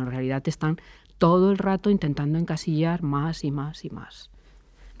dejado, cuando en realidad están todo el rato intentando encasillar más y más y más.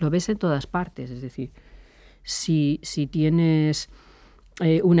 Lo ves en todas partes, es decir, si tienes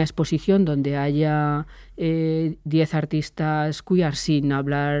una exposición donde haya 10 artistas queer sin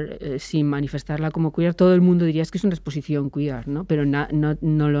hablar, sin manifestarla como queer, todo el mundo diría que es una exposición queer, ¿no? Pero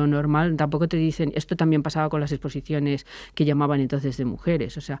no lo normal, tampoco te dicen, esto también pasaba con las exposiciones que llamaban entonces de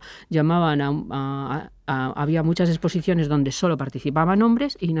mujeres, o sea, llamaban había muchas exposiciones donde solo participaban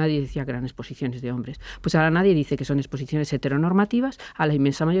hombres y nadie decía que eran exposiciones de hombres. Pues ahora nadie dice que son exposiciones heteronormativas, a la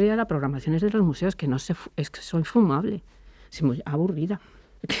inmensa mayoría de las programaciones de los museos es que son fumables. Es muy aburrida.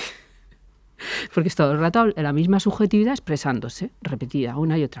 Porque es todo el rato la misma subjetividad expresándose, repetida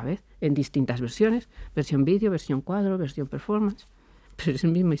una y otra vez, en distintas versiones, versión vídeo, versión cuadro, versión performance, pero es la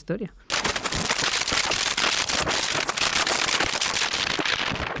misma historia.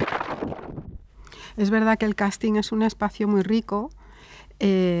 Es verdad que el casting es un espacio muy rico.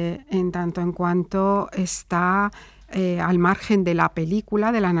 en tanto en cuanto está al margen de la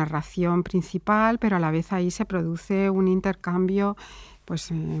película, de la narración principal, pero a la vez ahí se produce un intercambio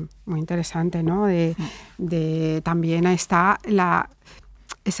pues muy interesante, ¿no? También está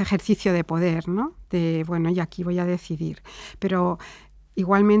ese ejercicio de poder, ¿no? De, bueno, y aquí voy a decidir. Pero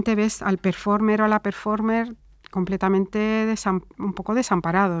igualmente ves al performer o a la performer completamente un poco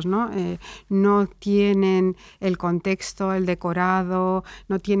desamparados, ¿no? No tienen el contexto, el decorado,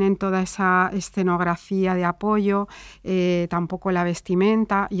 no tienen toda esa escenografía de apoyo, tampoco la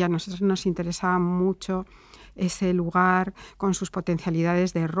vestimenta, y a nosotros nos interesaba mucho ese lugar con sus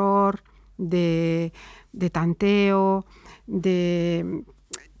potencialidades de error, de tanteo, de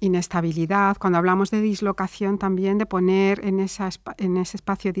inestabilidad. Cuando hablamos de dislocación también, de poner en ese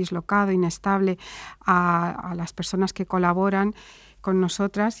espacio dislocado, inestable, a las personas que colaboran con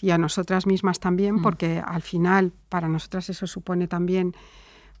nosotras y a nosotras mismas también, porque al final para nosotras eso supone también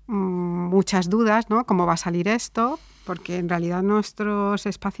muchas dudas, ¿no? ¿Cómo va a salir esto? Porque en realidad nuestros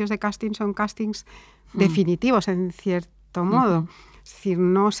espacios de casting son castings definitivos en cierto modo. Es decir,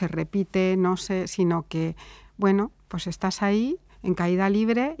 no se repite, sino que, bueno, pues estás ahí en caída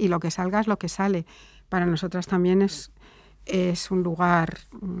libre y lo que salga es lo que sale. Para nosotras también es un lugar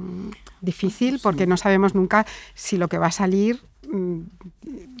difícil porque no sabemos nunca si lo que va a salir,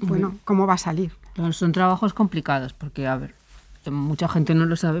 cómo va a salir. Son trabajos complicados porque, a ver, mucha gente no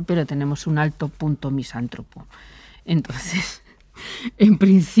lo sabe, pero tenemos un alto punto misántropo. Entonces, en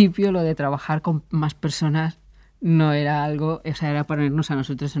principio, lo de trabajar con más personas no era algo, o sea, era ponernos a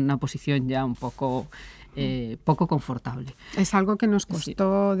nosotros en una posición ya un poco confortable. Es algo que nos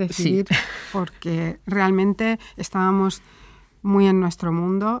costó decidir porque realmente estábamos muy en nuestro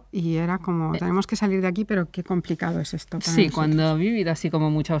mundo y era como, tenemos que salir de aquí, pero qué complicado es esto para nosotros. Cuando ha vivido así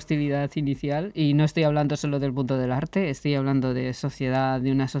como mucha hostilidad inicial, y no estoy hablando solo del punto del arte, estoy hablando de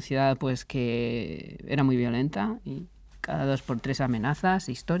una sociedad pues que era muy violenta y cada 2 por 3 amenazas,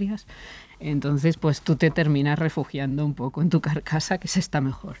 historias. Entonces, pues tú te terminas refugiando un poco en tu carcasa, que se está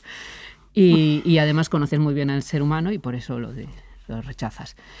mejor. Y además conoces muy bien al ser humano y por eso lo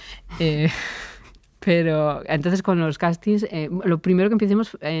rechazas. Pero entonces con los castings, lo primero que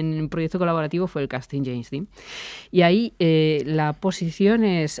empecemos en un proyecto colaborativo fue el casting James Dean. Y ahí la posición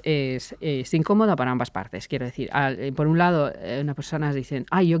es incómoda para ambas partes. Quiero decir, por un lado, unas personas dicen,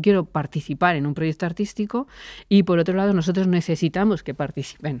 yo quiero participar en un proyecto artístico, y por otro lado, nosotros necesitamos que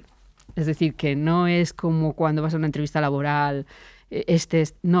participen. Es decir, que no es como cuando vas a una entrevista laboral,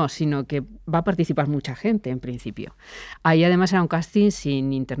 no, sino que va a participar mucha gente en principio. Ahí además era un casting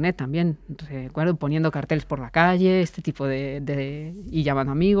sin internet también, recuerdo, poniendo carteles por la calle, este tipo y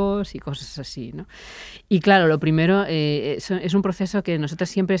llamando amigos y cosas así, ¿no? Y claro, lo primero es un proceso que nosotros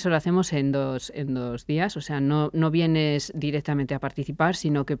siempre solo hacemos en dos días, o sea, no vienes directamente a participar,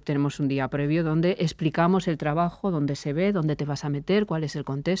 sino que tenemos un día previo donde explicamos el trabajo, dónde se ve, dónde te vas a meter, cuál es el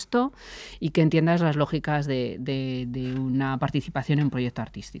contexto y que entiendas las lógicas de una participación en un proyecto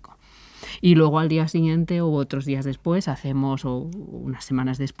artístico. Y luego al día siguiente o otros días después hacemos, o unas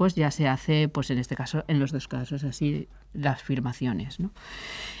semanas después, ya se hace, pues en este caso, en los 2 casos, así, las filmaciones, ¿no?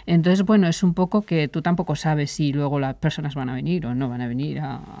 Entonces, bueno, es un poco que tú tampoco sabes si luego las personas van a venir o no van a venir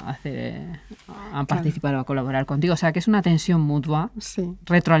a participar o a colaborar contigo. O sea, que es una tensión mutua,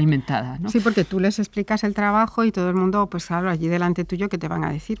 retroalimentada, ¿no? Sí, porque tú les explicas el trabajo y todo el mundo, pues claro, allí delante tuyo, ¿qué te van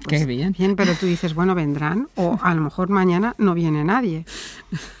a decir? Pues, qué bien. Bien, pero tú dices, bueno, vendrán, o a lo mejor mañana no viene nadie.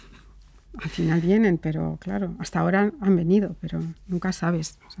 Al final vienen, pero claro, hasta ahora han venido, pero nunca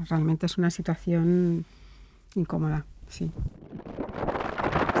sabes. O sea, realmente es una situación incómoda, sí.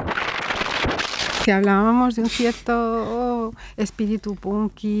 Si hablábamos de un cierto espíritu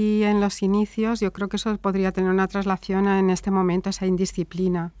punky en los inicios, yo creo que eso podría tener una traslación en este momento, esa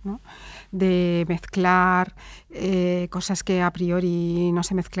indisciplina, ¿no? De mezclar cosas que a priori no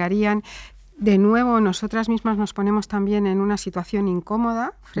se mezclarían. De nuevo, nosotras mismas nos ponemos también en una situación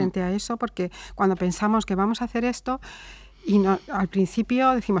incómoda frente a eso, porque cuando pensamos que vamos a hacer esto, al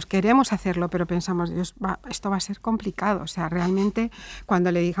principio decimos queremos hacerlo, pero pensamos, Dios, esto va a ser complicado. O sea, realmente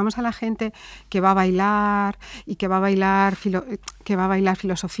cuando le digamos a la gente que va a bailar y que va a bailar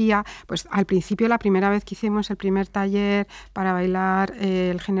filosofía, pues al principio, la primera vez que hicimos el primer taller para bailar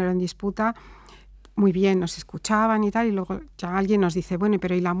el género en disputa, muy bien, nos escuchaban y tal, y luego ya alguien nos dice, bueno,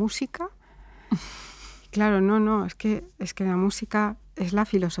 pero ¿y la música? Claro, no, es que la música es la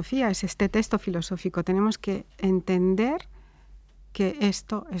filosofía, es este texto filosófico. Tenemos que entender que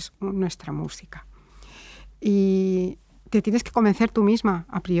esto es nuestra música. Y te tienes que convencer tú misma,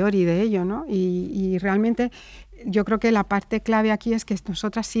 a priori, de ello, ¿no? Y realmente yo creo que la parte clave aquí es que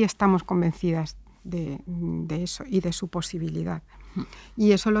nosotras sí estamos convencidas de eso y de su posibilidad.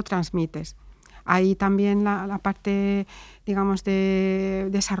 Y eso lo transmites. Ahí también la parte, digamos, de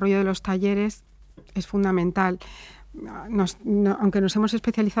desarrollo de los talleres es fundamental. Aunque nos hemos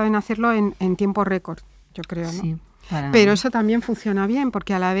especializado en hacerlo en tiempo récord, yo creo, ¿no? Sí, pero eso también funciona bien,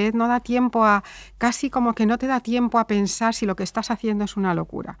 porque a la vez no da tiempo casi como que no te da tiempo a pensar si lo que estás haciendo es una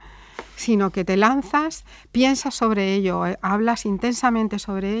locura, sino que te lanzas, piensas sobre ello, hablas intensamente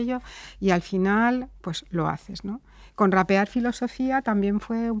sobre ello y al final pues lo haces, ¿no? Con Rapear Filosofía también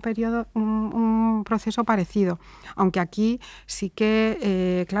fue un proceso parecido, aunque aquí sí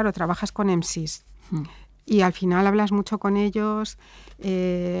que, claro, trabajas con MCs. Y al final hablas mucho con ellos.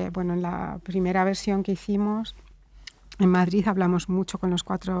 En la primera versión que hicimos en Madrid hablamos mucho con los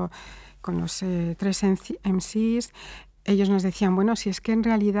 3 MCs. Ellos nos decían, bueno, si es que en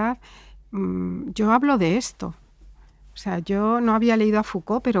realidad yo hablo de esto. O sea, yo no había leído a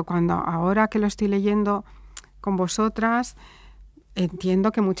Foucault, pero ahora que lo estoy leyendo con vosotras,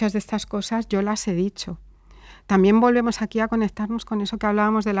 entiendo que muchas de estas cosas yo las he dicho. También volvemos aquí a conectarnos con eso que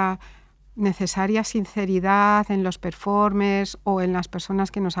hablábamos de la necesaria sinceridad en los performers o en las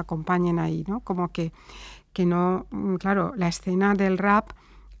personas que nos acompañen ahí, ¿no? Como que no, claro, la escena del rap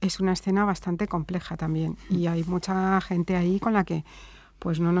es una escena bastante compleja también y hay mucha gente ahí con la que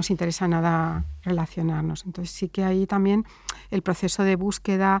pues no nos interesa nada relacionarnos. Entonces sí que ahí también el proceso de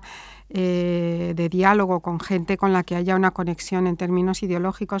búsqueda, de diálogo con gente con la que haya una conexión en términos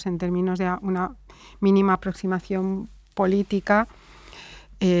ideológicos, en términos de una mínima aproximación política,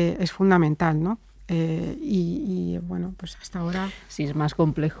 es fundamental, ¿no? Y bueno, pues hasta ahora... Sí, es más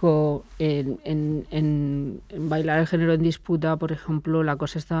complejo. En Bailar el género en disputa, por ejemplo, la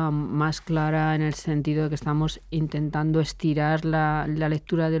cosa está más clara en el sentido de que estamos intentando estirar la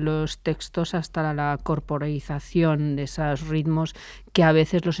lectura de los textos hasta la corporalización de esos ritmos que a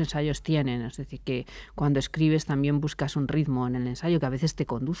veces los ensayos tienen. Es decir, que cuando escribes también buscas un ritmo en el ensayo que a veces te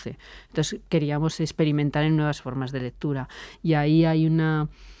conduce. Entonces queríamos experimentar en nuevas formas de lectura. Y ahí hay una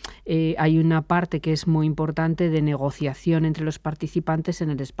parte que es muy importante de negociación entre los participantes en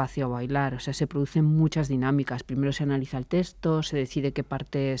el espacio a bailar. O sea, se producen muchas dinámicas. Primero se analiza el texto, se decide qué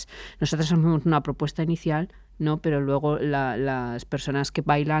partes... Nosotros hacemos una propuesta inicial, ¿no? Pero luego las personas que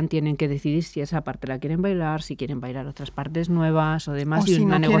bailan tienen que decidir si esa parte la quieren bailar, si quieren bailar otras partes nuevas o demás, y si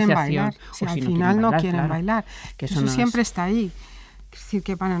una no negociación. Si al final no quieren claro, bailar. Que eso siempre está ahí. Es decir,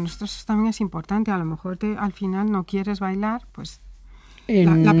 que para nosotros también es importante. A lo mejor al final no quieres bailar, pues...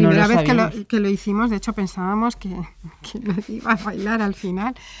 La primera vez que lo hicimos, de hecho, pensábamos que no iba a bailar al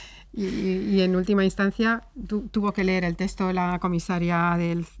final. Y en última instancia tuvo que leer el texto de la comisaria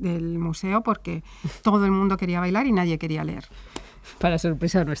del museo porque todo el mundo quería bailar y nadie quería leer. Para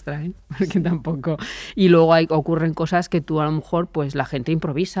sorpresa nuestra, ¿eh? Porque tampoco... Y luego ocurren cosas que tú a lo mejor, pues la gente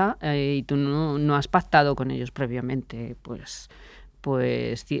improvisa y tú no has pactado con ellos previamente, pues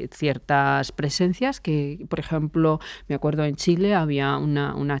ciertas presencias que, por ejemplo, me acuerdo en Chile había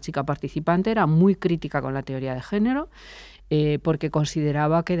una chica participante, era muy crítica con la teoría de género, porque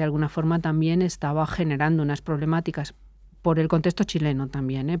consideraba que de alguna forma también estaba generando unas problemáticas por el contexto chileno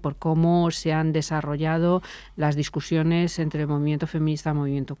también, por cómo se han desarrollado las discusiones entre el movimiento feminista y el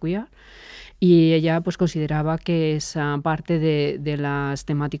movimiento queer. Y ella pues consideraba que esa parte de las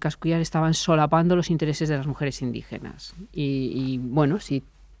temáticas queer estaban solapando los intereses de las mujeres indígenas. Y bueno, si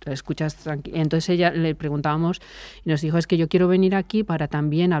escuchas entonces ella le preguntábamos y nos dijo, es que yo quiero venir aquí para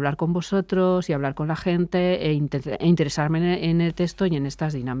también hablar con vosotros y hablar con la gente e interesarme en el texto y en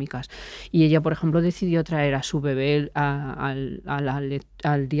estas dinámicas. Y ella, por ejemplo, decidió traer a su bebé al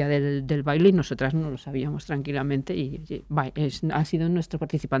día del baile y nosotras no lo sabíamos tranquilamente y ha sido nuestro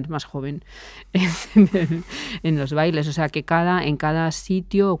participante más joven en los bailes. O sea que en cada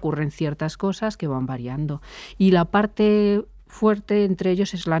sitio ocurren ciertas cosas que van variando. Y la parte fuerte entre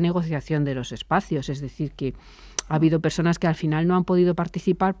ellos es la negociación de los espacios, es decir, que ha habido personas que al final no han podido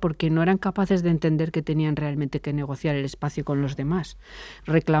participar porque no eran capaces de entender que tenían realmente que negociar el espacio con los demás.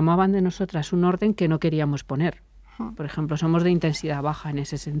 Reclamaban de nosotras un orden que no queríamos poner. Por ejemplo, somos de intensidad baja en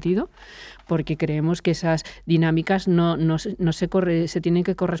ese sentido, porque creemos que esas dinámicas se tienen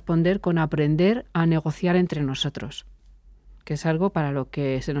que corresponder con aprender a negociar entre nosotros, que es algo para lo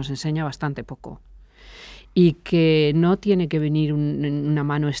que se nos enseña bastante poco. Y que no tiene que venir una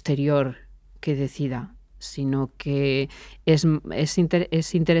mano exterior que decida, sino que es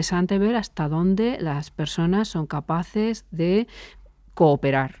interesante ver hasta dónde las personas son capaces de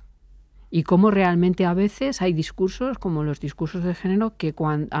cooperar y cómo realmente a veces hay discursos, como los discursos de género, que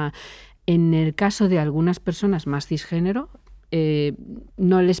en el caso de algunas personas más cisgénero,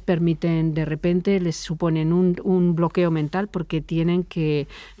 no les permiten, de repente les suponen un bloqueo mental porque tienen que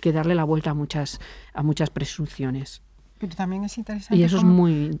darle la vuelta a muchas presunciones. Pero también es interesante y eso es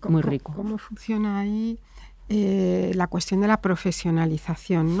muy rico. Cómo funciona ahí la cuestión de la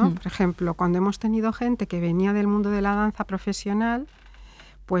profesionalización, ¿no? Por ejemplo, cuando hemos tenido gente que venía del mundo de la danza profesional,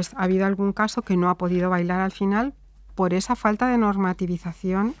 pues ha habido algún caso que no ha podido bailar al final por esa falta de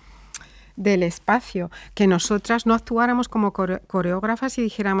normativización del espacio, que nosotras no actuáramos como coreógrafas y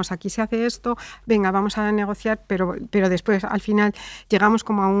dijéramos aquí se hace esto, venga, vamos a negociar, pero después al final llegamos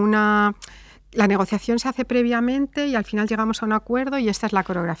como a una... La negociación se hace previamente y al final llegamos a un acuerdo y esta es la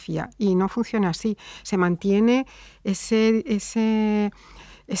coreografía. Y no funciona así. Se mantiene esa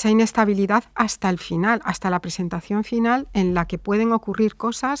inestabilidad hasta el final, hasta la presentación final, en la que pueden ocurrir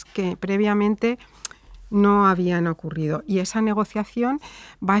cosas que previamente no habían ocurrido. Y esa negociación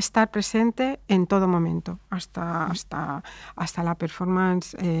va a estar presente en todo momento, hasta la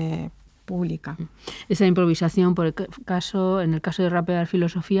performance pública. Esa improvisación, en el caso de Rapear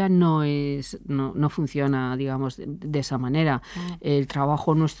Filosofía, no funciona, digamos, de esa manera. El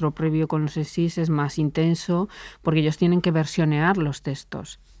trabajo nuestro previo con los ESIS es más intenso porque ellos tienen que versionear los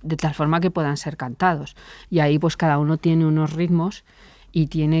textos de tal forma que puedan ser cantados. Y ahí pues cada uno tiene unos ritmos y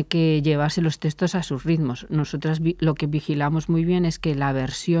tiene que llevarse los textos a sus ritmos. Nosotras lo que vigilamos muy bien es que la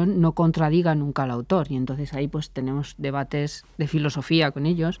versión no contradiga nunca al autor, y entonces ahí pues tenemos debates de filosofía con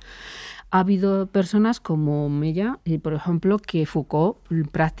ellos. Ha habido personas como Mella, por ejemplo, que Foucault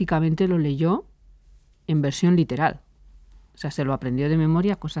prácticamente lo leyó en versión literal. O sea, se lo aprendió de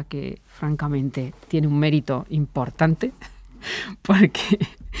memoria, cosa que francamente tiene un mérito importante, porque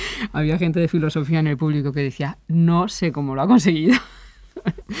había gente de filosofía en el público que decía, no sé cómo lo ha conseguido.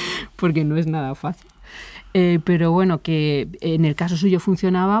 Porque no es nada fácil. Pero bueno, que en el caso suyo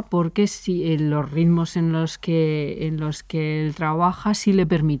funcionaba porque los ritmos en los que él trabaja sí le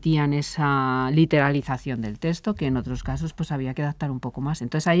permitían esa literalización del texto, que en otros casos pues había que adaptar un poco más.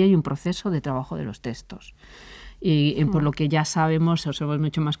 Entonces ahí hay un proceso de trabajo de los textos. Y por lo que ya sabemos, o somos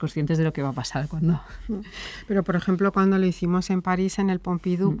mucho más conscientes de lo que va a pasar cuando... Pero, por ejemplo, cuando lo hicimos en París, en el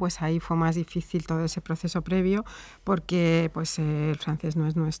Pompidou, pues ahí fue más difícil todo ese proceso previo, porque pues el francés no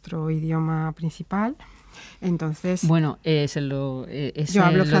es nuestro idioma principal. Entonces... Bueno, yo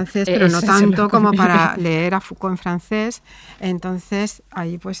hablo francés, pero no tanto como para leer a Foucault en francés. Entonces,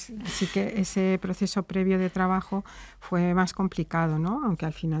 ahí pues sí que ese proceso previo de trabajo fue más complicado, ¿no? Aunque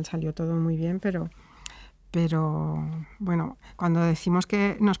al final salió todo muy bien, pero bueno, cuando decimos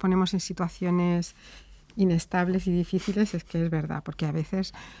que nos ponemos en situaciones inestables y difíciles es que es verdad, porque a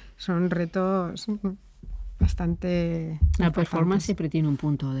veces son retos bastante La importantes. performance siempre tiene un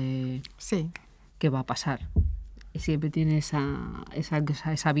punto de... Sí. ¿Qué va a pasar? Y siempre tiene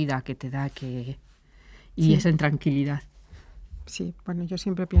esa vida que te da y sí. Esa intranquilidad. Sí, bueno, yo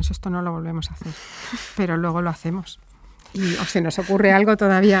siempre pienso esto no lo volvemos a hacer, pero luego lo hacemos. Y o se nos ocurre algo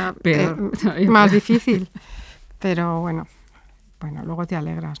todavía más difícil. Pero bueno, luego te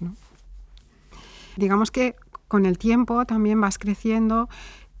alegras, ¿no? Digamos que con el tiempo también vas creciendo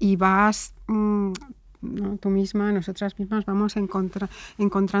y vas, ¿no? Tú misma, nosotras mismas vamos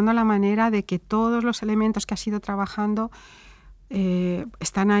encontrando la manera de que todos los elementos que has ido trabajando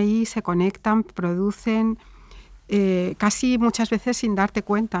están ahí, se conectan, producen, casi muchas veces sin darte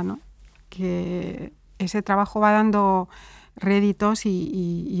cuenta, ¿no? Que ese trabajo va dando réditos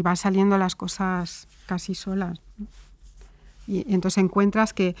y van saliendo las cosas casi solas. Y entonces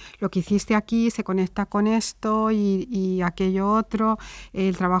encuentras que lo que hiciste aquí se conecta con esto y aquello otro,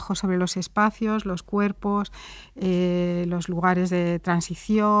 el trabajo sobre los espacios, los cuerpos, los lugares de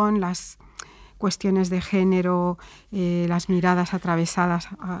transición, las cuestiones de género, las miradas atravesadas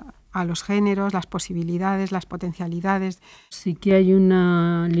a los géneros, las posibilidades, las potencialidades. Sí que hay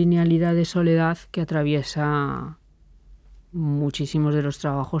una linealidad de soledad que atraviesa muchísimos de los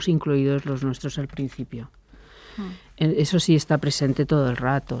trabajos, incluidos los nuestros al principio. Eso sí está presente todo el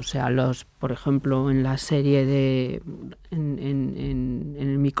rato. O sea, por ejemplo, en la serie en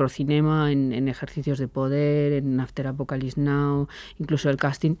el microcinema, en ejercicios de poder, en After Apocalypse Now, incluso el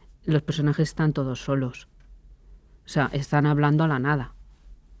casting, los personajes están todos solos. O sea, están hablando a la nada.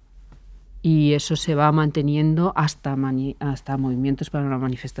 Y eso se va manteniendo hasta movimientos para una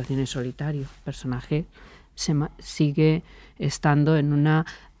manifestación en solitario. El personaje sigue estando en una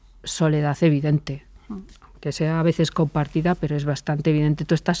soledad evidente, que sea a veces compartida, pero es bastante evidente.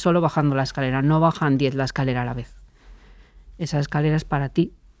 Tú estás solo bajando la escalera, no bajan 10 la escalera a la vez. Esa escalera es para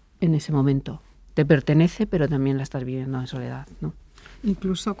ti en ese momento. Te pertenece, pero también la estás viviendo en soledad, ¿no?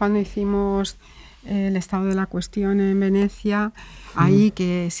 Incluso cuando hicimos el estado de la cuestión en Venecia, ahí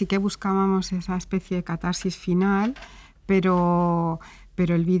que sí que buscábamos esa especie de catarsis final,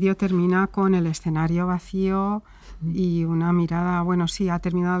 pero el vídeo termina con el escenario vacío y una mirada, bueno, sí, ha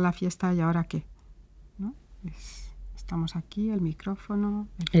terminado la fiesta y ahora qué, ¿no? Estamos aquí, el micrófono,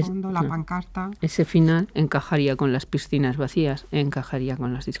 el fondo, la pancarta. Ese final encajaría con las piscinas vacías, encajaría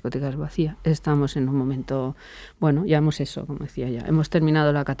con las discotecas vacías. Estamos en un momento, bueno, ya hemos eso, como decía ya, hemos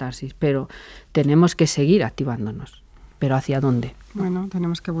terminado la catarsis, pero tenemos que seguir activándonos. ¿Pero hacia dónde? Bueno,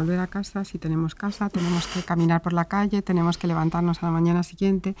 tenemos que volver a casa, si tenemos casa, tenemos que caminar por la calle, tenemos que levantarnos a la mañana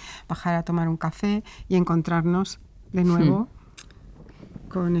siguiente, bajar a tomar un café y encontrarnos de nuevo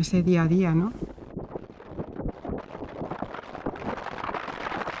con ese día a día, ¿no?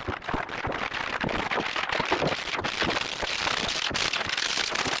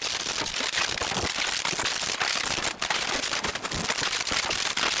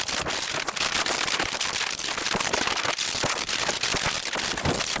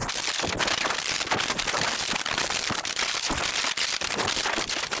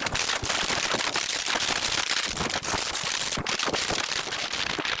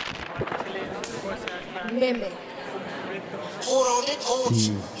 Mémé. Vous vous rendez compte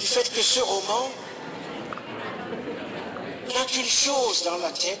du fait que ce roman n'a qu'une chose dans la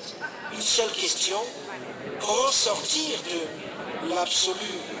tête, une seule question, comment sortir de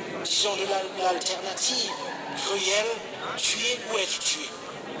l'absolu, disons de l'alternative cruelle, tuer ou être tué.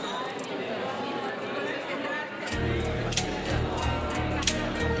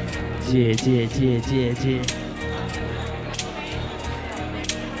 Yeah.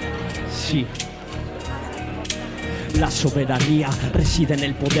 Sí. La soberanía reside en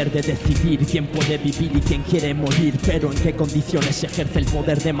el poder de decidir quién puede vivir y quién quiere morir, pero en qué condiciones se ejerce el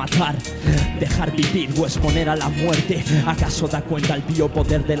poder de matar, dejar vivir o exponer a la muerte. ¿Acaso da cuenta el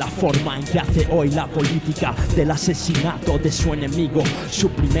biopoder de la forma en que hace hoy la política del asesinato de su enemigo su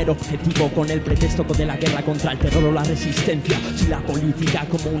primer objetivo, con el pretexto de la guerra contra el terror o la resistencia? Si la política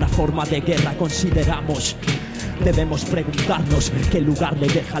como una forma de guerra consideramos, debemos preguntarnos qué lugar le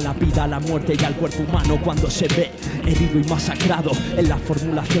deja la vida a la muerte y al cuerpo humano cuando se ve herido y masacrado. En la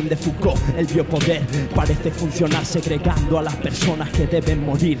formulación de Foucault, el biopoder parece funcionar segregando a las personas que deben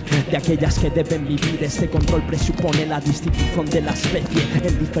morir de aquellas que deben vivir. Este control presupone la distribución de la especie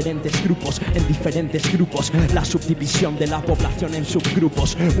en diferentes grupos, la subdivisión de la población en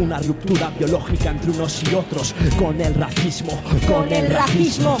subgrupos, una ruptura biológica entre unos y otros con el racismo.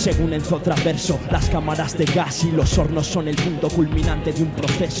 Según el Zotraverso, las cámaras de gas y los hornos son el punto culminante de un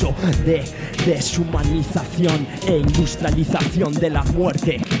proceso de deshumanización e industrialización de la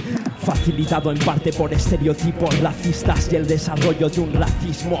muerte, facilitado en parte por estereotipos racistas y el desarrollo de un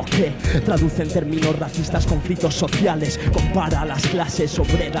racismo que traduce en términos racistas conflictos sociales, compara a las clases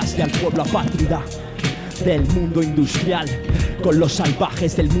obreras y al pueblo apátrida del mundo industrial con los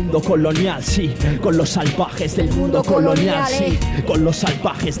salvajes del mundo colonial, sí, con los salvajes del mundo colonial, sí, con los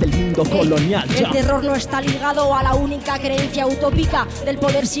salvajes del mundo colonial. El terror no está ligado a la única creencia utópica del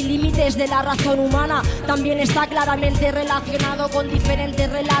poder sin límites de la razón humana. También está claramente relacionado con diferentes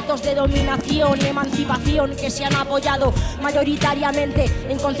relatos de dominación y emancipación que se han apoyado mayoritariamente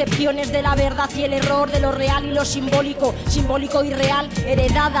en concepciones de la verdad y el error, de lo real y lo simbólico, simbólico y real,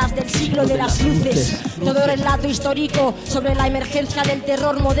 heredadas del siglo de las luces. Todo relato histórico sobre la emergencia del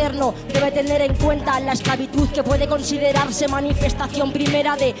terror moderno debe tener en cuenta la esclavitud, que puede considerarse manifestación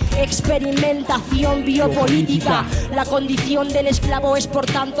primera de experimentación biopolítica. La condición del esclavo es, por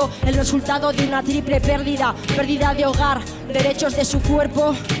tanto, el resultado de una triple pérdida: pérdida de hogar, derechos de su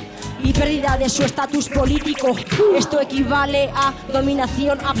cuerpo y pérdida de su estatus político. Esto equivale a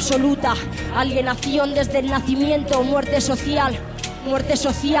dominación absoluta, alienación desde el nacimiento, muerte social,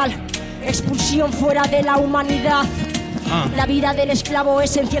 expulsión fuera de la humanidad. La vida del esclavo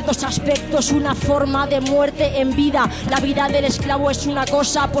es en ciertos aspectos una forma de muerte en vida. La vida del esclavo es una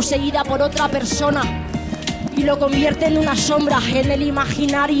cosa poseída por otra persona y lo convierte en una sombra. En el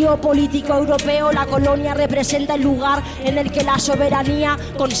imaginario político europeo, la colonia representa el lugar en el que la soberanía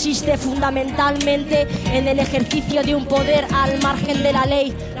consiste fundamentalmente en el ejercicio de un poder al margen de la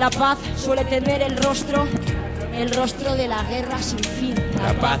ley. La paz suele tener el rostro de la guerra sin fin.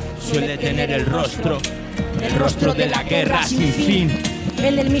 La paz suele tener el rostro de la guerra sin fin.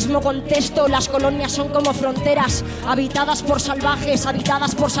 En el mismo contexto, las colonias son como fronteras, habitadas por salvajes,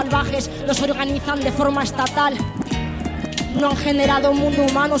 no se organizan de forma estatal. No han generado un mundo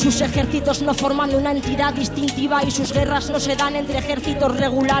humano, sus ejércitos no forman una entidad distintiva y sus guerras no se dan entre ejércitos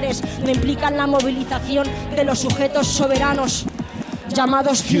regulares, no implican la movilización de los sujetos soberanos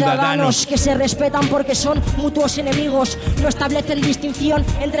llamados ciudadanos, que se respetan porque son mutuos enemigos. No establecen distinción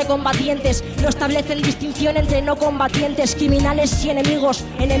entre combatientes, no establecen distinción entre no combatientes, criminales y enemigos,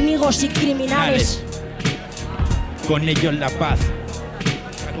 enemigos y criminales. con ellos la paz.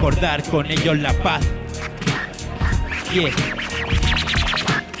 Acordar con ellos la paz. Yeah.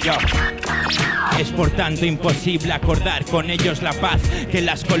 Yo. Es por tanto imposible acordar con ellos la paz, que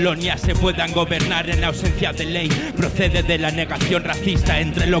las colonias se puedan gobernar en la ausencia de ley. Procede de la negación racista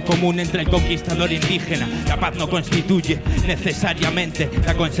entre lo común, entre el conquistador indígena. La paz no constituye necesariamente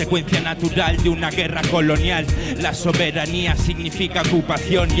la consecuencia natural de una guerra colonial. La soberanía significa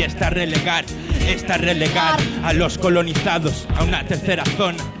ocupación y está relegar a los colonizados a una tercera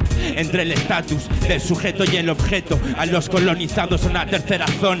zona. Entre el estatus del sujeto y el objeto, a los colonizados a una tercera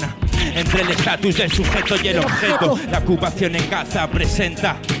zona. Entre el estatus del sujeto y el objeto, la ocupación en Gaza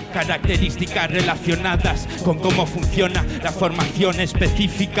presenta características relacionadas con cómo funciona la formación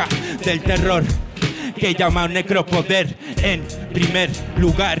específica del terror, que llama un necropoder. En primer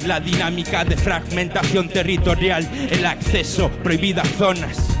lugar, la dinámica de fragmentación territorial, el acceso, prohibidas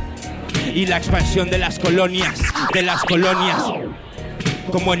zonas y la expansión de las colonias,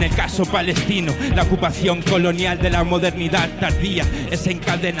 como en el caso palestino. La ocupación colonial de la modernidad tardía, ese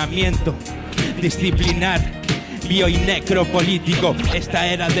encadenamiento disciplinar, bio y necropolítico. Esta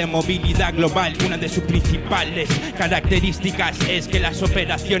era de movilidad global, una de sus principales características es que las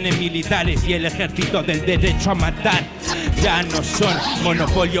operaciones militares y el ejército del derecho a matar ya no son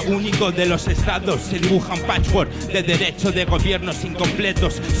monopolio único de los estados. Se dibuja un patchwork de derechos de gobiernos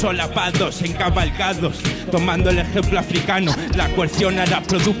incompletos, solapados, encabalgados. Tomando el ejemplo africano, la coerción era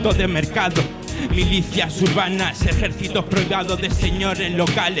producto de mercado. Milicias urbanas, ejércitos privados de señores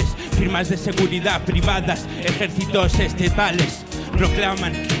locales, firmas de seguridad privadas, ejércitos estatales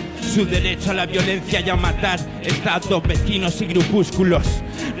proclaman su derecho a la violencia y a matar. Estados, vecinos y grupúsculos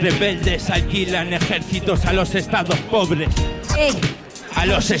rebeldes alquilan ejércitos a los estados pobres. A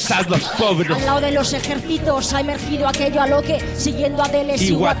los estados pobres. Al lado de los ejércitos ha emergido aquello a lo que, siguiendo a Deleuze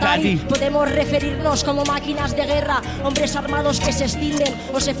y Guattari, podemos referirnos como máquinas de guerra, hombres armados que se extienden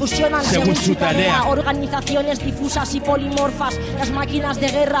o se fusionan según su tarea, organizaciones difusas y polimorfas. Las máquinas de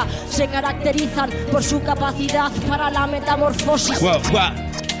guerra se caracterizan por su capacidad para la metamorfosis.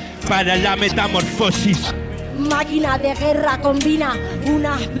 Para la metamorfosis. Máquina de guerra combina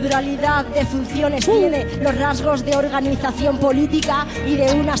una pluralidad de funciones, tiene los rasgos de organización política y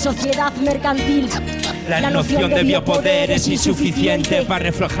de una sociedad mercantil. La noción de biopoder es insuficiente para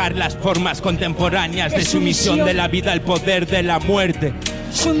reflejar las formas contemporáneas de sumisión de la vida al poder de la muerte.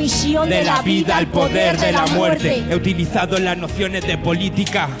 Sumisión de la vida al poder de la muerte. He utilizado las nociones de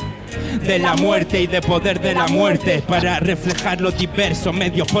política de la muerte y de poder de la muerte para reflejar los diversos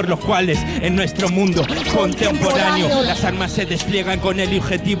medios por los cuales en nuestro mundo contemporáneo las armas se despliegan con el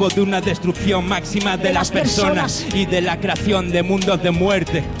objetivo de una destrucción máxima de las personas y de la creación de mundos de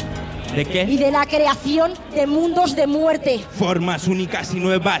muerte. ¿De qué? Y de la creación de mundos de muerte. Formas únicas y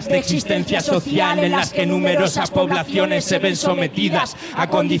nuevas de existencia social en las que numerosas poblaciones se ven sometidas a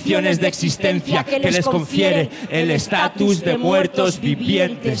condiciones de existencia que les confiere el estatus de muertos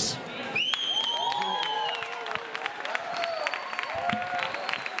vivientes.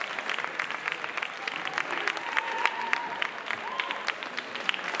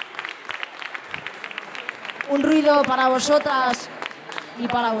 Un ruido para vosotras y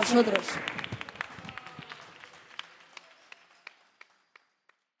para vosotros.